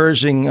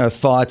encouraging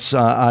thoughts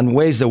on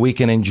ways that we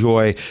can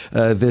enjoy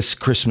this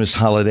Christmas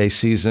holiday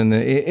season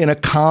in a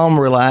calm,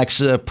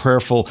 relaxed,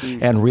 prayerful,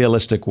 and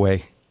realistic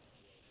way.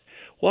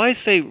 Well, I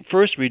say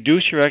first,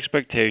 reduce your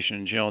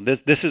expectations.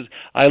 This is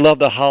I love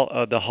the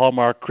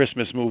Hallmark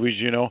Christmas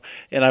movies,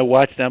 and I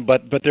watch them,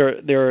 but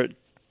their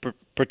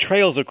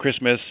portrayals of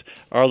Christmas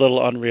are a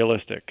little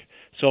unrealistic.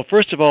 So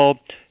first of all,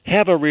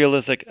 have a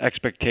realistic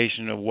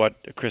expectation of what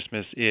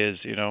Christmas is,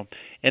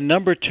 And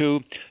number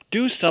two,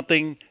 do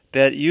something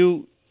that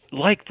you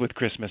like with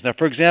Christmas. Now,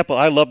 for example,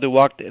 I love to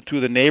walk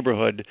through the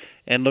neighborhood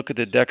and look at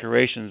the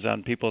decorations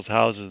on people's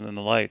houses and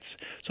the lights.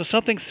 So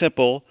something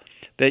simple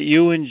that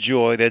you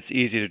enjoy that's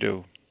easy to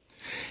do.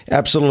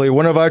 Absolutely.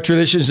 One of our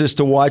traditions is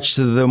to watch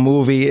the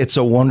movie It's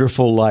a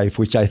Wonderful Life,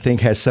 which I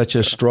think has such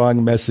a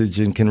strong message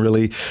and can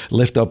really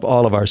lift up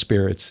all of our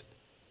spirits.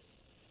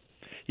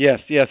 Yes,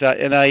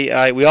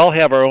 and we all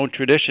have our own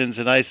traditions,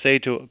 and I say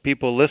to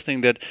people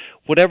listening that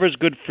whatever's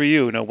good for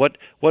you,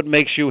 what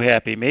makes you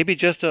happy. Maybe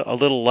just a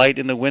little light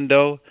in the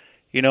window,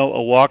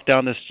 a walk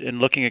down this and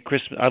looking at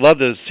Christmas. I love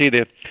to see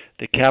the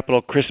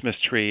Capitol Christmas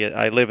tree.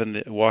 I live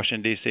in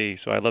Washington, D.C.,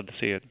 so I love to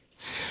see it.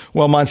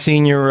 Well,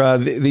 Monsignor,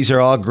 these are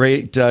all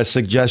great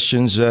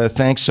suggestions.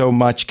 Thanks so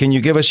much. Can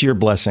you give us your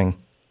blessing?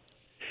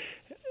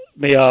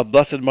 May our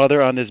Blessed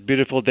Mother on this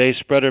beautiful day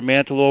spread her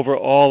mantle over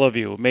all of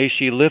you. May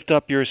she lift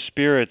up your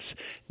spirits.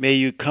 May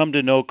you come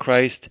to know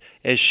Christ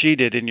as she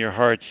did in your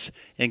hearts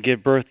and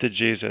give birth to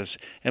Jesus.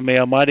 And may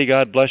Almighty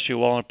God bless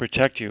you all and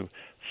protect you,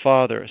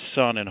 Father,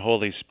 Son, and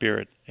Holy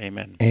Spirit.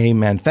 Amen.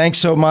 Amen. Thanks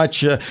so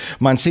much,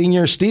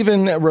 Monsignor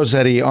Stephen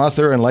Rossetti,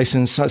 author and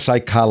licensed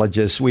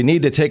psychologist. We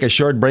need to take a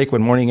short break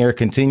when Morning Air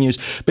continues.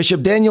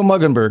 Bishop Daniel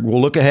Mueggenborg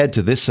will look ahead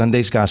to this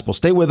Sunday's Gospel.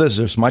 Stay with us.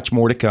 There's much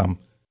more to come.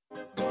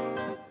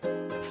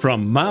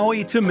 From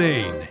Maui to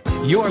Maine,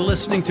 you're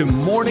listening to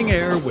Morning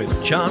Air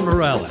with John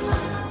Morales.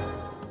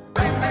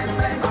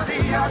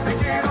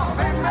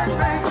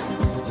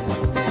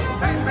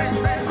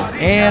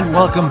 And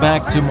welcome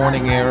back to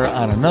Morning Air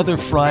on another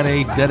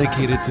Friday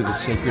dedicated to the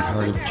Sacred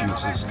Heart of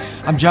Jesus.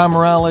 I'm John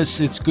Morales.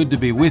 It's good to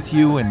be with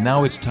you, and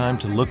now it's time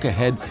to look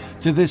ahead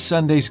to this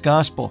Sunday's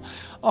Gospel.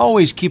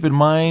 Always keep in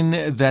mind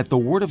that the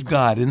Word of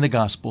God in the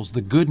Gospels,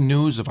 the good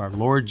news of our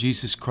Lord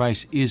Jesus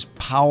Christ, is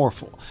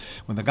powerful.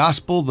 When the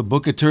Gospel, the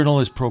Book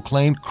Eternal, is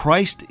proclaimed,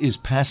 Christ is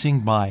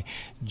passing by.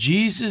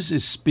 Jesus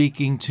is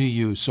speaking to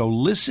you. So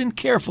listen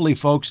carefully,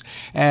 folks,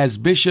 as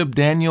Bishop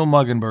Daniel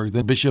Mueggenborg,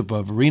 the Bishop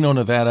of Reno,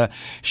 Nevada,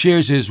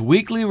 shares his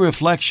weekly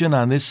reflection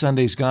on this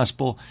Sunday's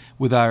Gospel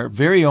with our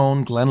very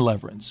own Glenn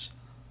Leverance.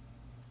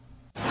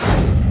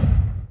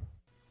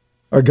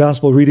 Our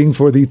gospel reading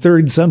for the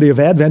third Sunday of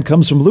Advent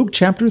comes from Luke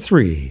chapter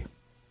 3.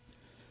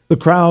 The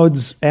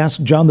crowds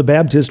asked John the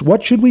Baptist,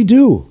 "What should we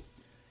do?"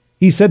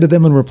 He said to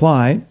them in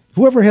reply,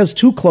 "Whoever has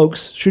 2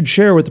 cloaks should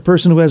share with the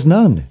person who has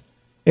none,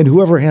 and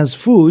whoever has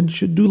food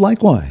should do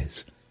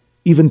likewise."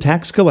 Even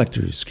tax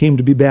collectors came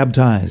to be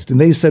baptized,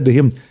 and they said to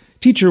him,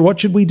 "Teacher,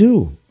 what should we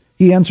do?"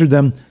 He answered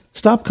them,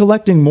 "Stop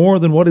collecting more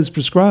than what is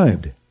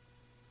prescribed."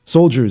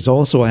 Soldiers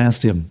also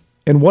asked him,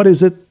 "And what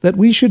is it that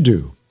we should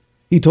do?"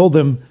 He told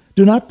them,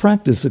 "Do not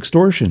practice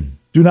extortion.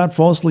 Do not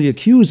falsely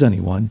accuse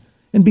anyone,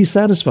 and be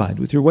satisfied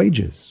with your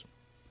wages."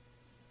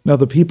 Now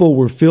the people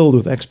were filled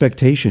with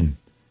expectation,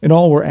 and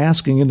all were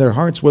asking in their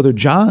hearts whether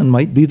John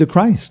might be the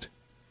Christ.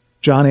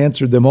 John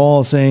answered them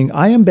all, saying,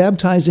 "I am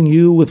baptizing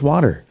you with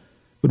water,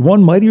 but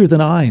one mightier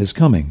than I is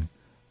coming.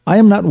 I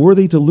am not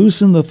worthy to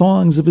loosen the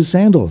thongs of his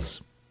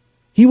sandals.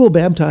 He will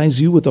baptize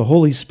you with the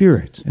Holy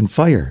Spirit and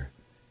fire.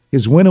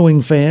 His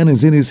winnowing fan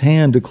is in his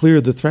hand to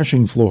clear the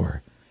threshing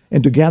floor,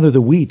 and to gather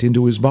the wheat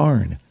into his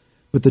barn.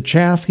 But the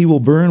chaff he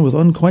will burn with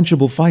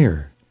unquenchable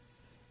fire."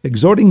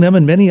 Exhorting them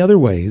in many other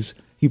ways,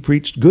 he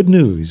preached good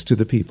news to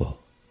the people.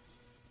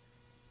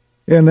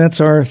 And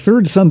that's our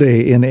third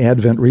Sunday in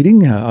Advent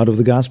reading out of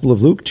the Gospel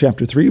of Luke,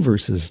 chapter 3,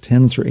 verses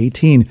 10 through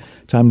 18.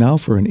 Time now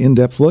for an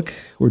in-depth look.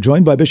 We're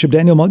joined by Bishop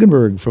Daniel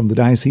Mueggenborg from the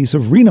Diocese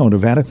of Reno,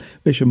 Nevada.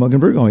 Bishop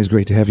Mueggenborg, always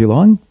great to have you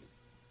along.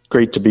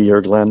 Great to be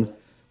here, Glenn.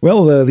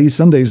 Well, these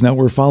Sundays now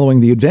we're following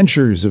the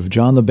adventures of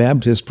John the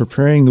Baptist,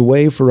 preparing the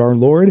way for our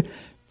Lord,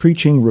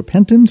 preaching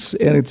repentance.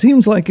 And it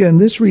seems like in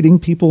this reading,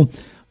 people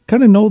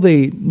kind of know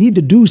they need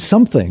to do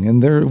something,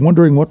 and they're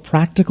wondering what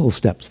practical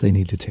steps they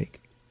need to take.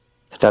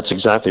 That's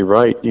exactly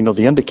right.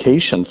 The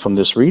indication from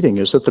this reading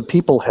is that the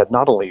people had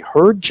not only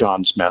heard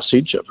John's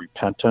message of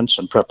repentance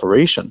and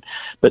preparation,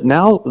 but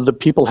now the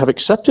people have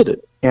accepted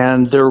it.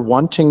 And they're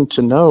wanting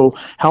to know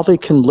how they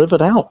can live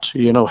it out,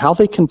 how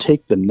they can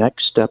take the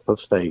next step of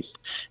faith.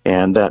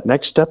 And that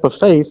next step of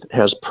faith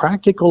has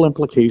practical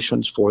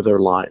implications for their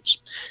lives.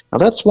 Now,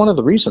 that's one of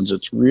the reasons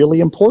it's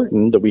really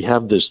important that we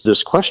have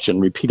this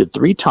question repeated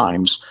 3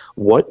 times.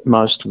 What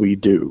must we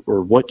do,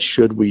 or what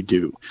should we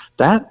do?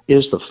 That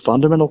is the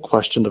fundamental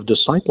question of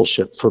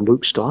discipleship for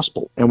Luke's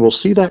gospel. And we'll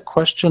see that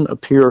question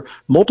appear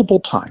multiple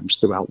times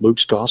throughout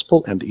Luke's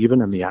gospel and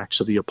even in the Acts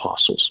of the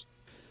Apostles.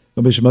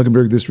 Well, Bishop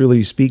Mueggenborg, this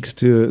really speaks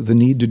to the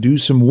need to do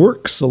some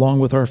works along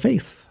with our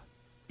faith.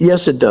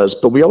 Yes, it does.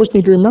 But we always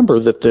need to remember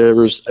that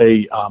there is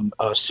a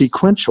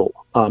sequential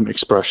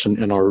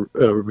expression in our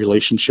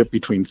relationship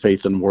between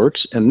faith and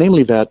works. And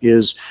namely that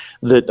is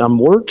that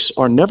works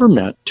are never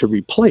meant to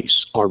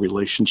replace our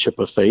relationship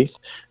of faith.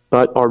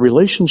 But our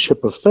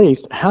relationship of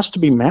faith has to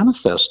be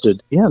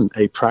manifested in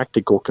a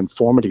practical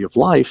conformity of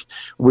life,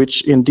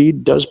 which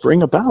indeed does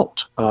bring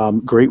about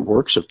great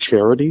works of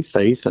charity,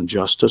 faith, and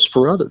justice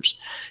for others.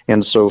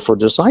 And so for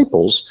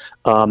disciples,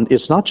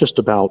 it's not just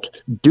about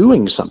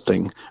doing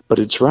something, but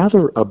it's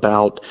rather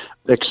about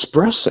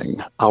expressing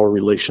our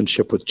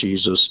relationship with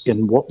Jesus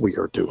in what we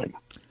are doing.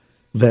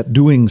 That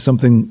doing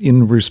something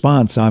in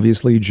response,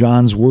 obviously,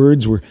 John's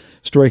words were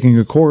striking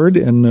a chord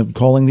and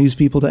calling these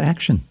people to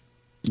action.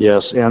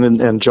 Yes,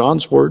 and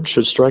John's word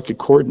should strike a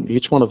chord in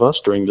each one of us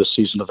during this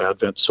season of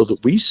Advent so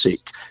that we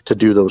seek to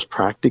do those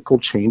practical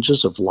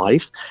changes of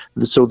life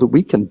so that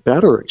we can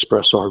better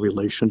express our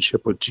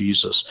relationship with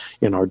Jesus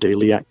in our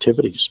daily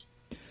activities.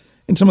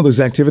 And some of those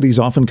activities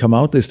often come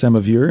out this time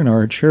of year in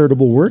our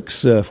charitable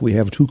works. If we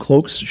have two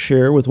cloaks,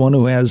 share with one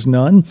who has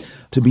none.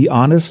 To be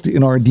honest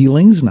in our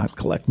dealings, not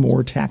collect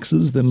more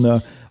taxes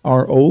than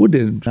are owed,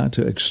 and not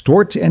to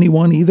extort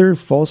anyone either,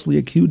 falsely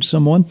accuse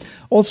someone.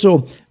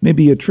 Also,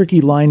 maybe a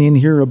tricky line in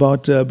here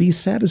about be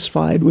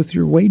satisfied with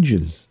your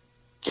wages.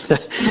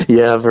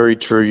 Yeah, very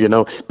true. You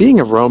know,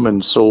 being a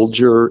Roman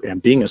soldier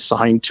and being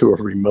assigned to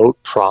a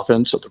remote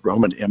province of the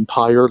Roman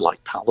Empire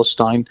like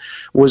Palestine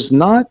was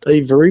not a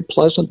very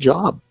pleasant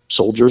job.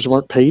 Soldiers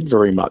weren't paid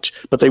very much,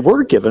 but they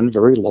were given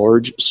very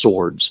large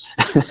swords.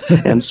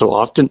 And so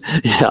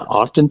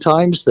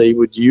oftentimes they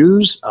would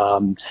use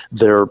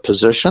their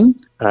position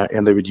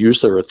and they would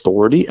use their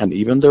authority and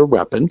even their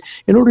weapon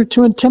in order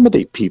to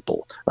intimidate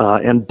people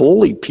and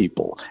bully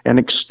people and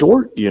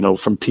extort,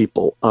 from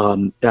people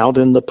out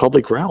in the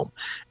public realm.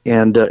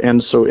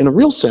 And so in a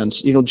real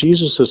sense,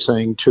 Jesus is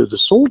saying to the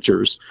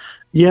soldiers,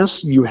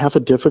 yes, you have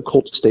a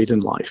difficult state in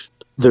life.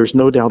 There's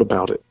no doubt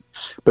about it.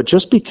 But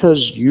just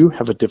because you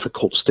have a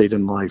difficult state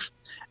in life,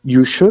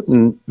 you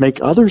shouldn't make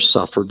others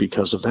suffer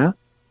because of that,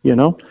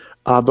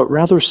 but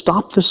rather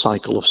stop the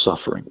cycle of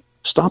suffering.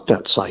 Stop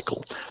that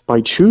cycle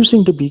by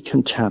choosing to be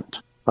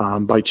content,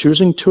 by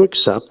choosing to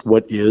accept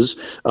what is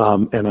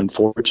an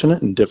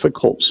unfortunate and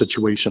difficult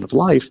situation of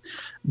life.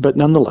 But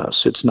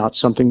nonetheless, it's not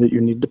something that you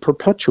need to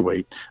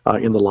perpetuate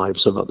in the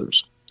lives of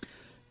others.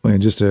 Well,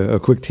 and just a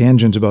quick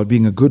tangent about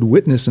being a good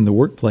witness in the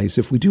workplace.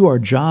 If we do our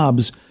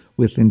jobs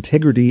with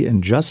integrity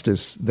and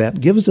justice, that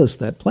gives us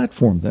that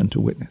platform then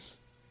to witness.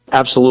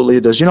 Absolutely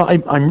it does.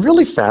 I'm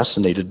really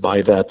fascinated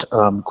by that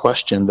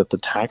question that the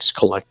tax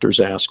collectors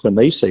ask when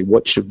they say,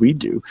 what should we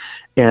do?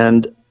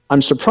 And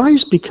I'm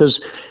surprised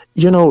because,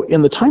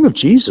 in the time of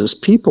Jesus,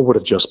 people would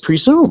have just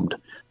presumed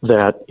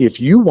that if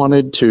you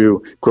wanted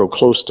to grow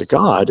close to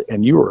God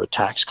and you were a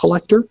tax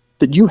collector,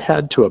 that you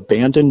had to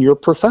abandon your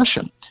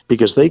profession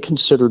because they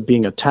considered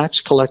being a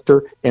tax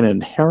collector an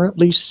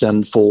inherently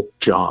sinful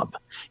job.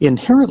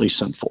 Inherently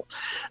sinful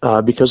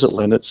because it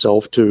lent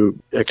itself to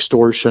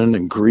extortion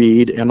and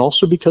greed, and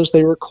also because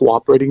they were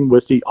cooperating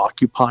with the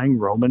occupying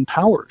Roman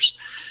powers.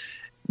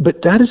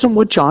 But that isn't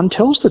what John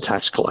tells the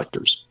tax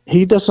collectors.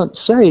 He doesn't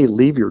say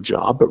leave your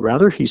job, but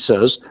rather he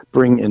says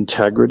bring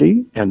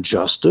integrity and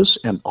justice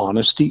and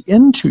honesty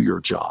into your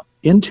job,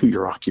 into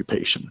your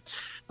occupation.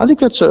 I think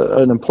that's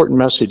an important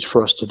message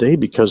for us today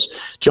because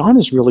John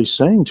is really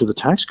saying to the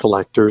tax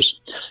collectors,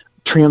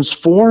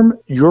 transform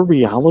your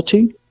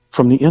reality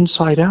from the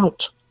inside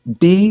out.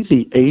 Be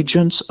the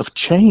agents of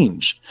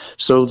change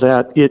so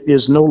that it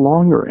is no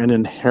longer an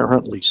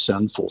inherently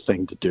sinful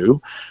thing to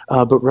do,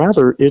 but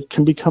rather it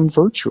can become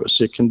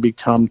virtuous. It can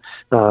become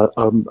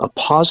a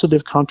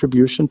positive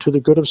contribution to the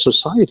good of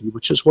society,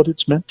 which is what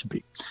it's meant to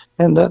be.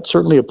 And that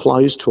certainly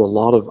applies to a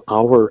lot of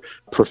our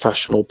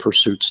professional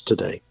pursuits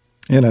today.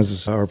 And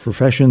as our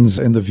professions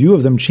and the view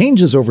of them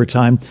changes over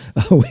time,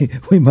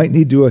 we might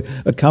need to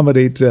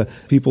accommodate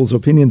people's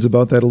opinions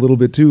about that a little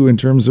bit too in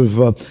terms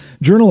of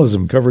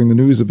journalism, covering the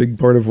news, a big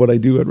part of what I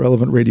do at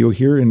Relevant Radio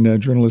here,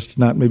 and journalists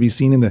not maybe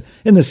seen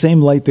in the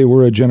same light they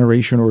were a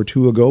generation or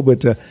two ago,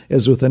 but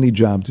as with any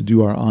job, to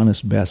do our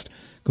honest best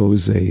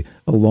goes a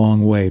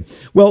long way.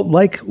 Well,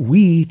 like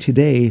we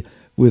today,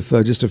 with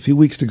just a few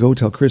weeks to go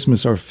till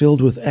Christmas, are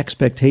filled with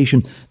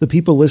expectation. The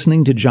people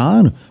listening to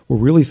John were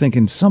really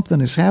thinking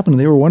something has happened.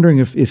 They were wondering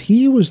if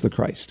he was the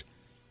Christ.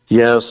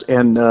 Yes,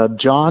 and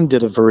John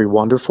did a very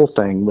wonderful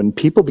thing. When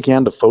people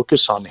began to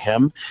focus on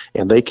him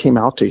and they came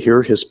out to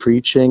hear his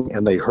preaching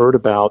and they heard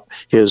about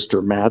his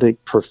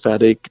dramatic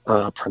prophetic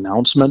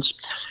pronouncements,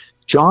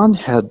 John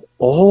had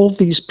all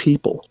these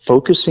people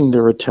focusing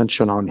their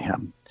attention on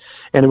him.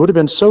 And it would have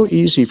been so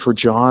easy for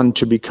John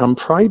to become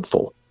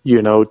prideful,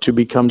 to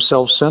become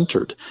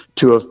self-centered,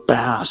 to have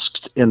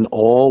basked in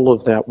all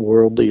of that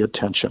worldly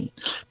attention.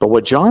 But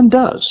what John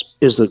does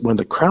is that when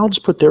the crowds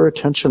put their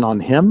attention on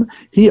him,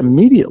 he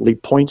immediately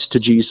points to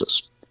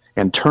Jesus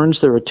and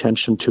turns their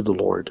attention to the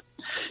Lord.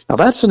 Now,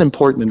 that's an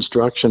important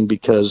instruction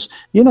because,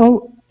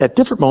 at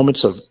different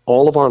moments of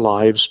all of our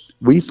lives,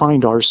 we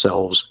find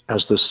ourselves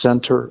as the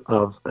center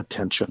of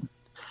attention.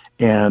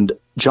 And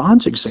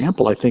John's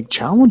example, I think,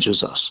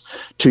 challenges us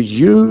to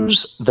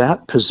use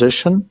that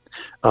position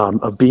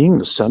of being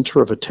the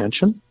center of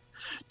attention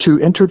to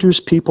introduce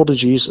people to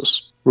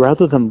Jesus,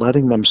 rather than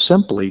letting them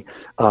simply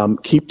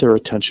keep their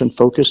attention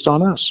focused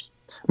on us.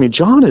 I mean,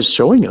 John is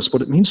showing us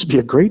what it means to be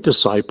a great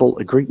disciple,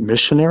 a great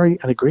missionary,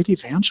 and a great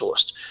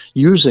evangelist,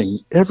 using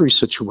every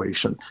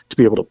situation to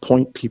be able to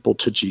point people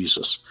to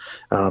Jesus.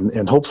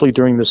 And hopefully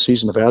during this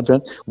season of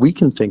Advent, we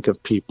can think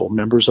of people,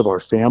 members of our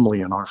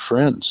family and our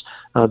friends,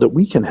 that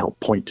we can help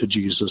point to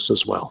Jesus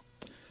as well.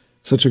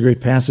 Such a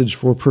great passage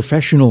for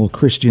professional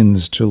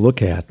Christians to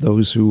look at,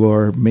 those who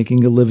are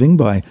making a living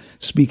by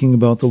speaking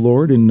about the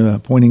Lord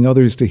and pointing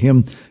others to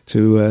Him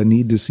to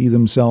need to see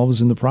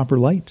themselves in the proper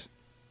light.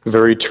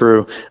 Very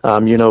true.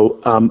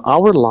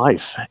 Our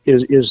life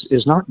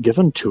is not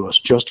given to us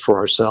just for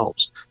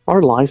ourselves.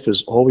 Our life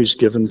is always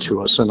given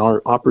to us, and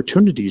our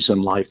opportunities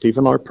in life,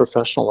 even our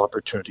professional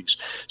opportunities,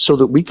 so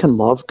that we can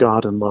love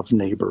God and love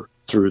neighbor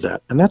through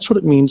that. And that's what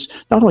it means,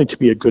 not only to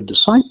be a good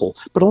disciple,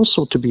 but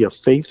also to be a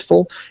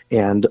faithful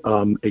and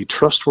a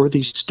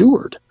trustworthy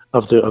steward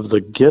of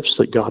the gifts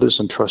that God has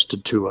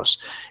entrusted to us.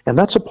 And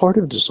that's a part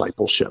of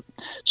discipleship.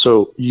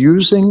 So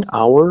using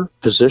our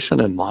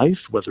position in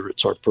life, whether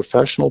it's our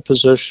professional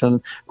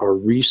position, our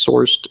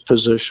resourced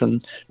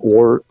position,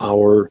 or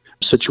our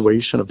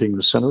situation of being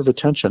the center of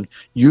attention,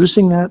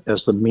 using that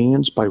as the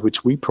means by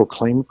which we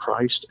proclaim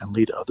Christ and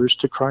lead others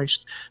to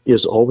Christ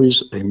is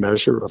always a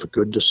measure of a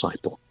good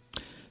disciple.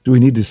 Do we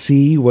need to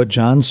see what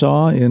John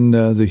saw in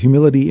the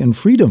humility and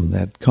freedom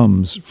that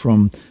comes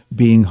from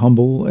being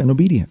humble and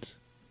obedient?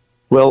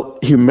 Well,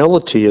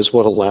 humility is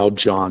what allowed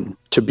John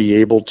to be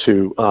able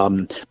to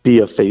be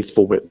a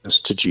faithful witness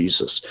to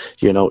Jesus.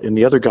 In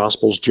the other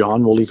Gospels,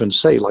 John will even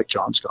say, like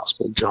John's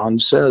Gospel, John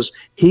says,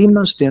 he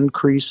must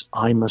increase,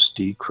 I must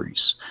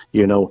decrease.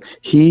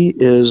 He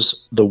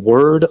is the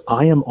Word,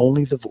 I am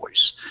only the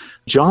voice.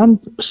 John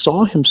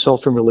saw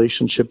himself in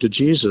relationship to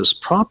Jesus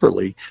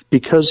properly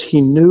because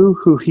he knew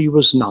who he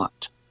was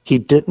not. He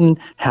didn't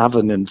have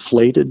an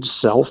inflated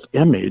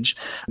self-image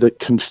that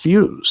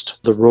confused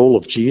the role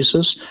of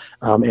Jesus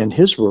and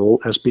his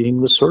role as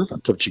being the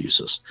servant of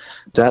Jesus.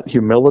 That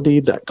humility,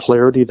 that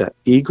clarity, that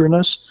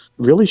eagerness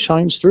really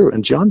shines through.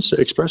 And John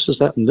expresses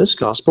that in this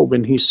gospel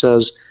when he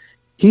says,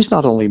 he's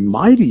not only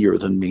mightier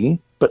than me,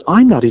 but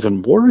I'm not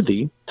even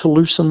worthy to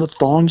loosen the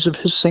thongs of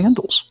his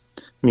sandals.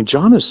 I mean,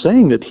 John is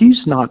saying that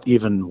he's not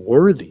even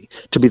worthy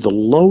to be the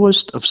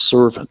lowest of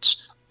servants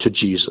to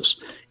Jesus.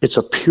 It's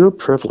a pure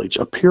privilege,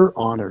 a pure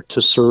honor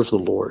to serve the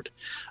Lord.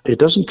 It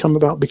doesn't come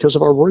about because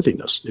of our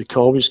worthiness. It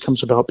always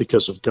comes about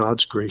because of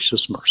God's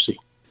gracious mercy.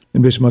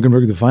 And Bishop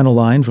Mueggenborg, the final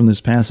line from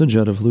this passage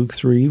out of Luke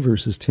 3,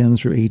 verses 10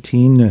 through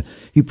 18,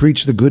 he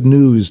preached the good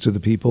news to the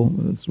people.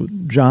 That's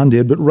what John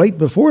did. But right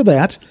before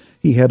that,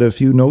 he had a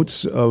few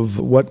notes of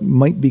what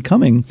might be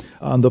coming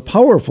on the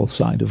powerful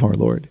side of our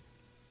Lord.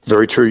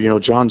 Very true.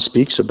 John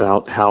speaks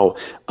about how,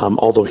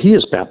 although he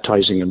is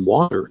baptizing in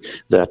water,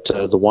 that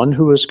the one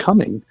who is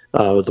coming,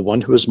 the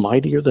one who is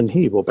mightier than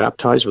he, will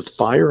baptize with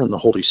fire and the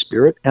Holy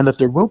Spirit, and that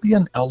there will be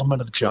an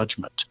element of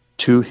judgment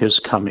to his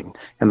coming.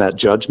 And that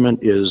judgment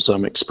is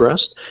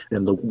expressed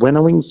in the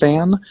winnowing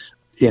fan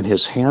in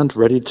his hand,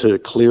 ready to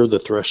clear the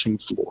threshing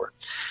floor.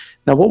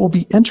 Now, what will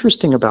be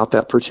interesting about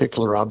that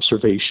particular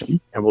observation,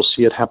 and we'll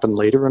see it happen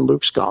later in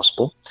Luke's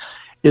gospel,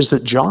 is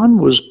that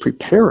John was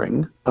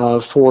preparing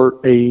for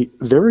a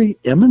very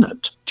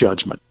imminent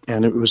judgment.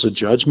 And it was a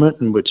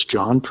judgment in which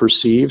John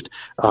perceived,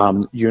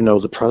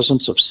 the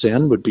presence of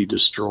sin would be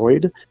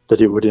destroyed, that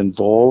it would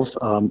involve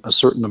a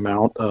certain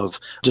amount of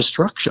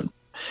destruction.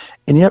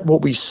 And yet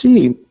what we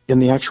see in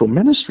the actual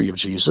ministry of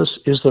Jesus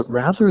is that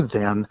rather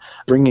than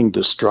bringing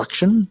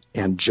destruction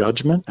and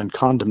judgment and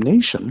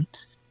condemnation,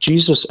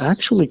 Jesus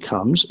actually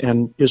comes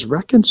and is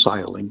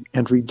reconciling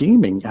and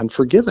redeeming and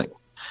forgiving.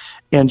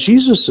 And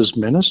Jesus'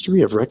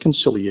 ministry of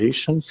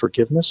reconciliation,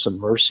 forgiveness, and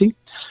mercy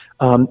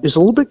is a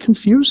little bit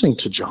confusing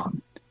to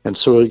John. And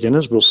so again,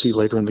 as we'll see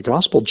later in the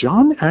gospel,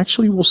 John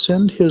actually will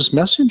send his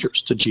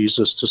messengers to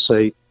Jesus to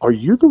say, are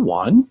you the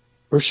one,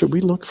 or should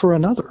we look for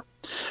another?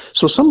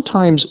 So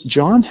sometimes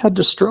John had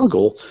to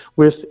struggle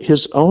with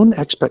his own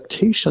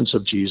expectations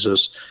of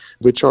Jesus,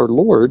 which our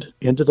Lord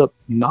ended up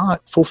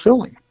not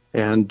fulfilling.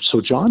 And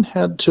so John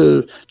had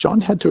to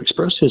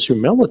express his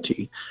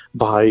humility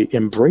by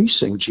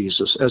embracing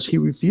Jesus as he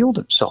revealed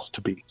himself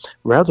to be,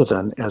 rather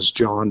than as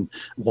John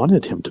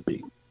wanted him to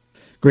be.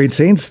 Great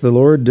saints, the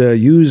Lord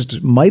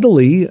used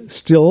mightily,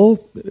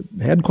 still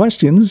had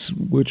questions,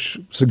 which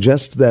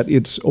suggests that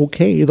it's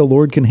okay. The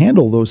Lord can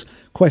handle those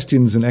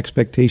questions and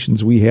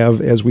expectations we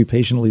have as we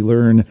patiently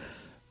learn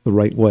the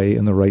right way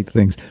and the right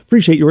things.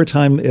 Appreciate your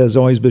time, as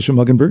always, Bishop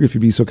Mueggenborg, if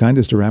you'd be so kind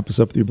as to wrap us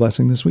up with your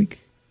blessing this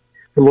week.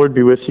 The Lord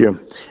be with you.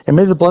 And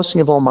may the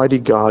blessing of Almighty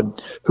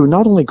God, who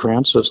not only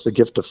grants us the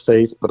gift of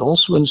faith, but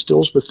also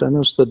instills within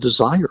us the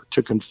desire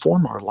to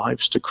conform our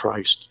lives to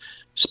Christ,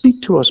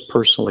 speak to us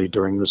personally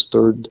during this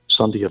third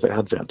Sunday of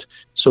Advent,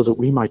 so that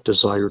we might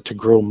desire to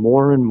grow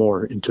more and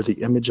more into the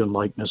image and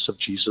likeness of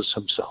Jesus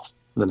himself.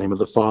 In the name of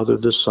the Father,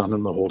 the Son,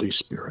 and the Holy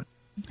Spirit.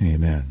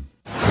 Amen.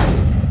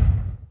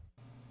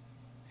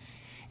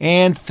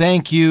 And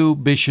thank you,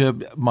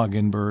 Bishop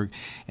Mueggenborg.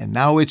 And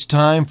now it's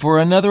time for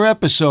another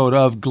episode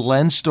of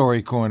Glenn's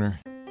Story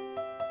Corner.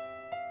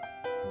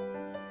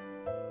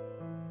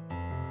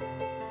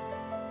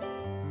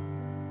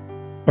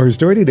 Our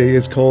story today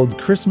is called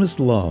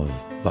Christmas Love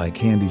by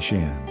Candy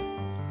Shand.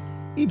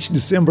 Each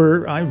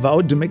December, I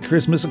vowed to make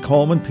Christmas a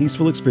calm and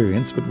peaceful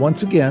experience, but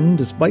once again,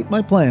 despite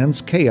my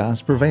plans,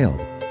 chaos prevailed.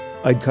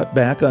 I'd cut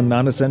back on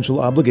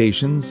non-essential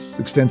obligations,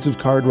 extensive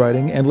card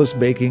writing, endless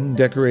baking,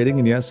 decorating,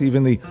 and yes,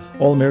 even the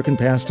all-American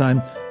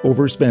pastime,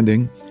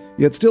 overspending.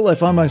 Yet still I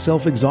found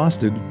myself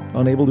exhausted,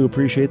 unable to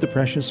appreciate the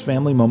precious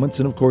family moments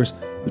and, of course,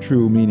 the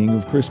true meaning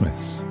of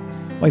Christmas.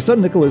 My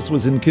son Nicholas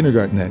was in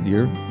kindergarten that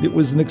year. It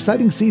was an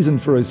exciting season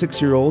for a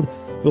 6-year-old,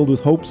 filled with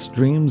hopes,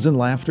 dreams, and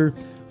laughter.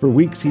 For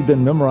weeks, he'd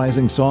been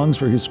memorizing songs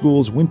for his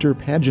school's winter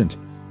pageant.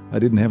 I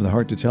didn't have the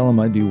heart to tell him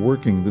I'd be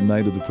working the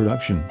night of the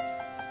production.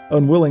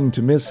 Unwilling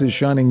to miss his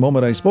shining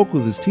moment, I spoke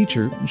with his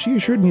teacher. She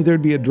assured me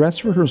there'd be a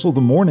dress rehearsal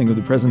the morning of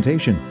the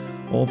presentation.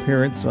 All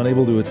parents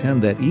unable to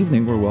attend that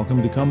evening were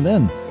welcome to come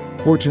then.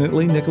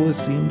 Fortunately, Nicholas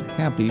seemed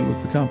happy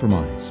with the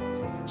compromise.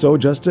 So,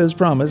 just as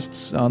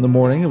promised, on the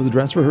morning of the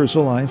dress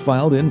rehearsal, I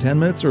filed in 10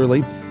 minutes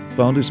early,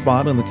 found a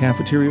spot on the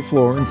cafeteria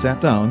floor, and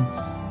sat down.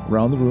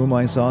 Around the room,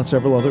 I saw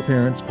several other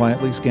parents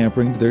quietly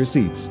scampering to their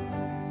seats.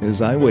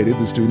 As I waited,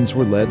 the students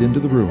were led into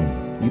the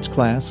room. Each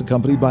class,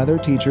 accompanied by their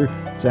teacher,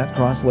 sat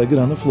cross-legged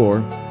on the floor.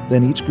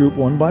 Then each group,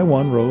 one by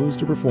one, rose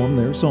to perform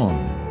their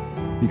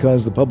song.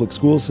 Because the public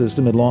school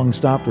system had long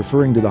stopped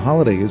referring to the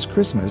holiday as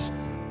Christmas,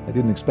 I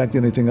didn't expect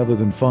anything other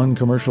than fun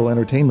commercial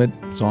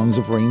entertainment, songs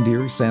of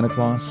reindeer, Santa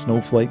Claus,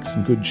 snowflakes,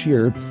 and good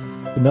cheer.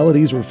 The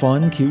melodies were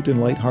fun, cute,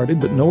 and lighthearted,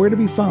 but nowhere to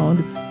be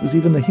found was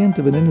even the hint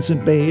of an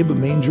innocent babe, a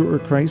manger, or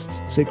Christ's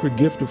sacred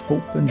gift of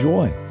hope and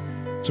joy.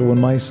 So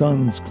when my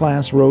son's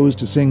class rose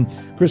to sing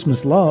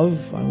Christmas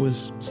Love, I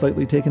was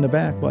slightly taken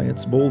aback by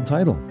its bold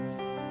title.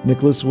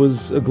 Nicholas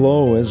was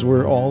aglow, as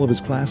were all of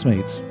his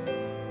classmates,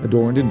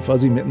 adorned in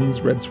fuzzy mittens,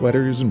 red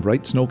sweaters, and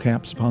bright snow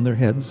caps upon their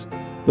heads.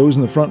 Those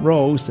in the front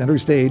row, center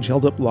stage,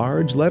 held up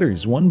large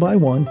letters, one by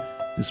one,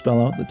 to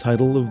spell out the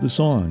title of the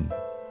song.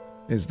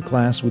 As the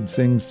class would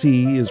sing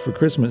C is for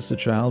Christmas, a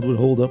child would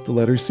hold up the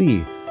letter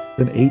C.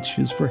 Then H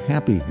is for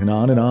happy, and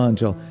on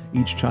till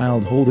each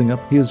child holding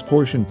up his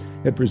portion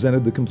had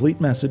presented the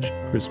complete message,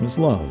 Christmas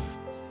Love.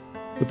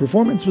 The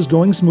performance was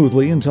going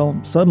smoothly until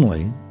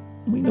suddenly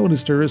we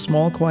noticed her, a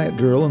small, quiet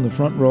girl in the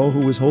front row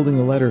who was holding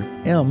the letter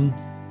M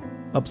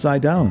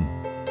upside down.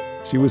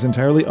 She was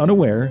entirely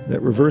unaware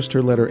that reversed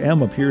her letter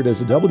M appeared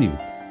as a W.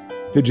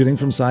 Fidgeting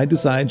from side to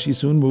side, she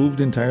soon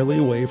moved entirely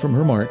away from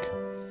her mark.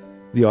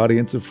 The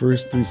audience of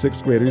 1st through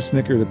 6th graders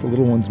snickered at the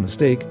little one's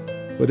mistake,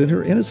 but in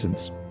her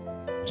innocence,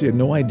 she had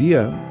no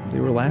idea they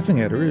were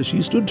laughing at her as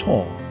she stood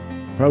tall,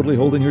 proudly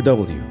holding her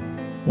W.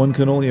 One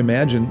can only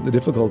imagine the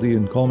difficulty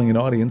in calming an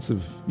audience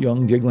of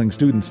young, giggling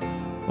students.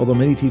 Although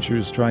many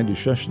teachers tried to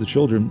shush the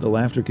children, the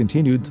laughter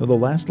continued till the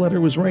last letter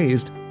was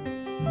raised,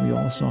 and we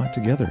all saw it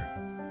together.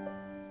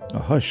 A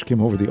hush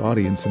came over the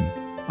audience, and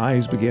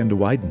eyes began to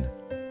widen.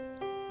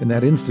 In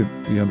that instant,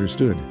 we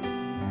understood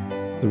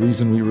the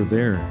reason we were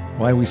there,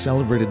 why we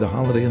celebrated the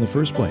holiday in the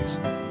first place,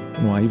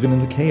 and why even in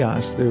the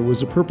chaos there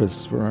was a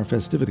purpose for our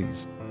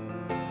festivities.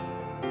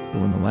 But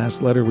when the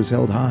last letter was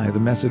held high, the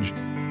message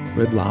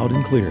read loud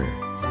and clear: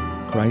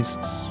 Christ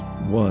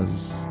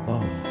was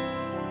love.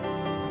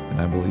 And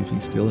I believe he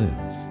still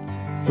is.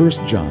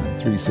 1 John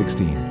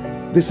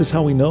 3:16. This is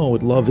how we know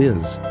what love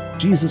is.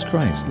 Jesus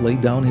Christ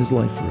laid down his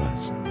life for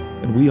us,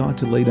 and we ought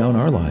to lay down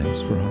our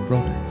lives for our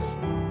brothers.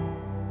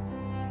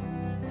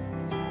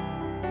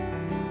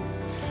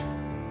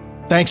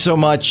 Thanks so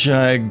much,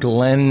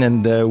 Glenn,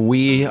 and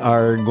we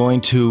are going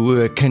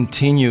to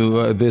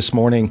continue this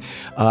morning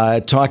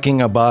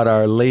talking about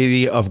Our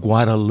Lady of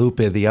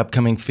Guadalupe, the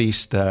upcoming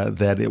feast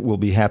that it will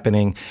be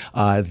happening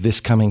this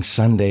coming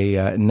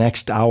Sunday,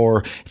 next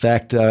hour. In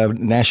fact,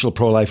 National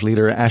Pro-Life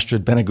leader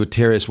Astrid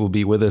Bene-Gutierrez will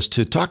be with us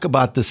to talk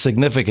about the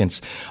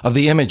significance of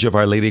the image of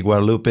Our Lady of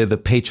Guadalupe, the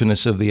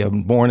patroness of the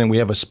unborn, and we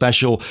have a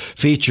special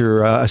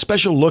feature, a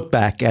special look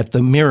back at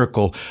the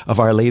miracle of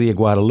Our Lady of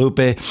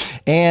Guadalupe,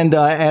 and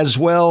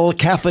as well,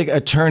 Catholic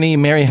attorney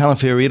Mary Helen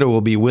Fiorito will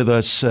be with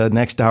us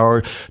next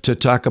hour to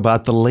talk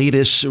about the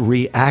latest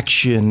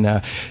reaction,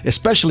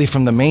 especially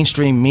from the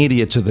mainstream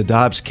media to the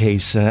Dobbs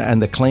case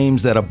and the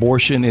claims that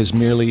abortion is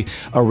merely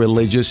a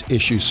religious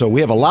issue. So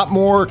we have a lot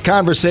more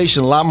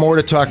conversation, a lot more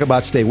to talk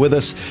about. Stay with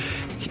us.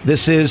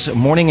 This is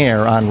Morning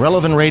Air on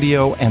Relevant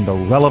Radio and the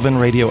Relevant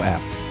Radio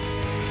app.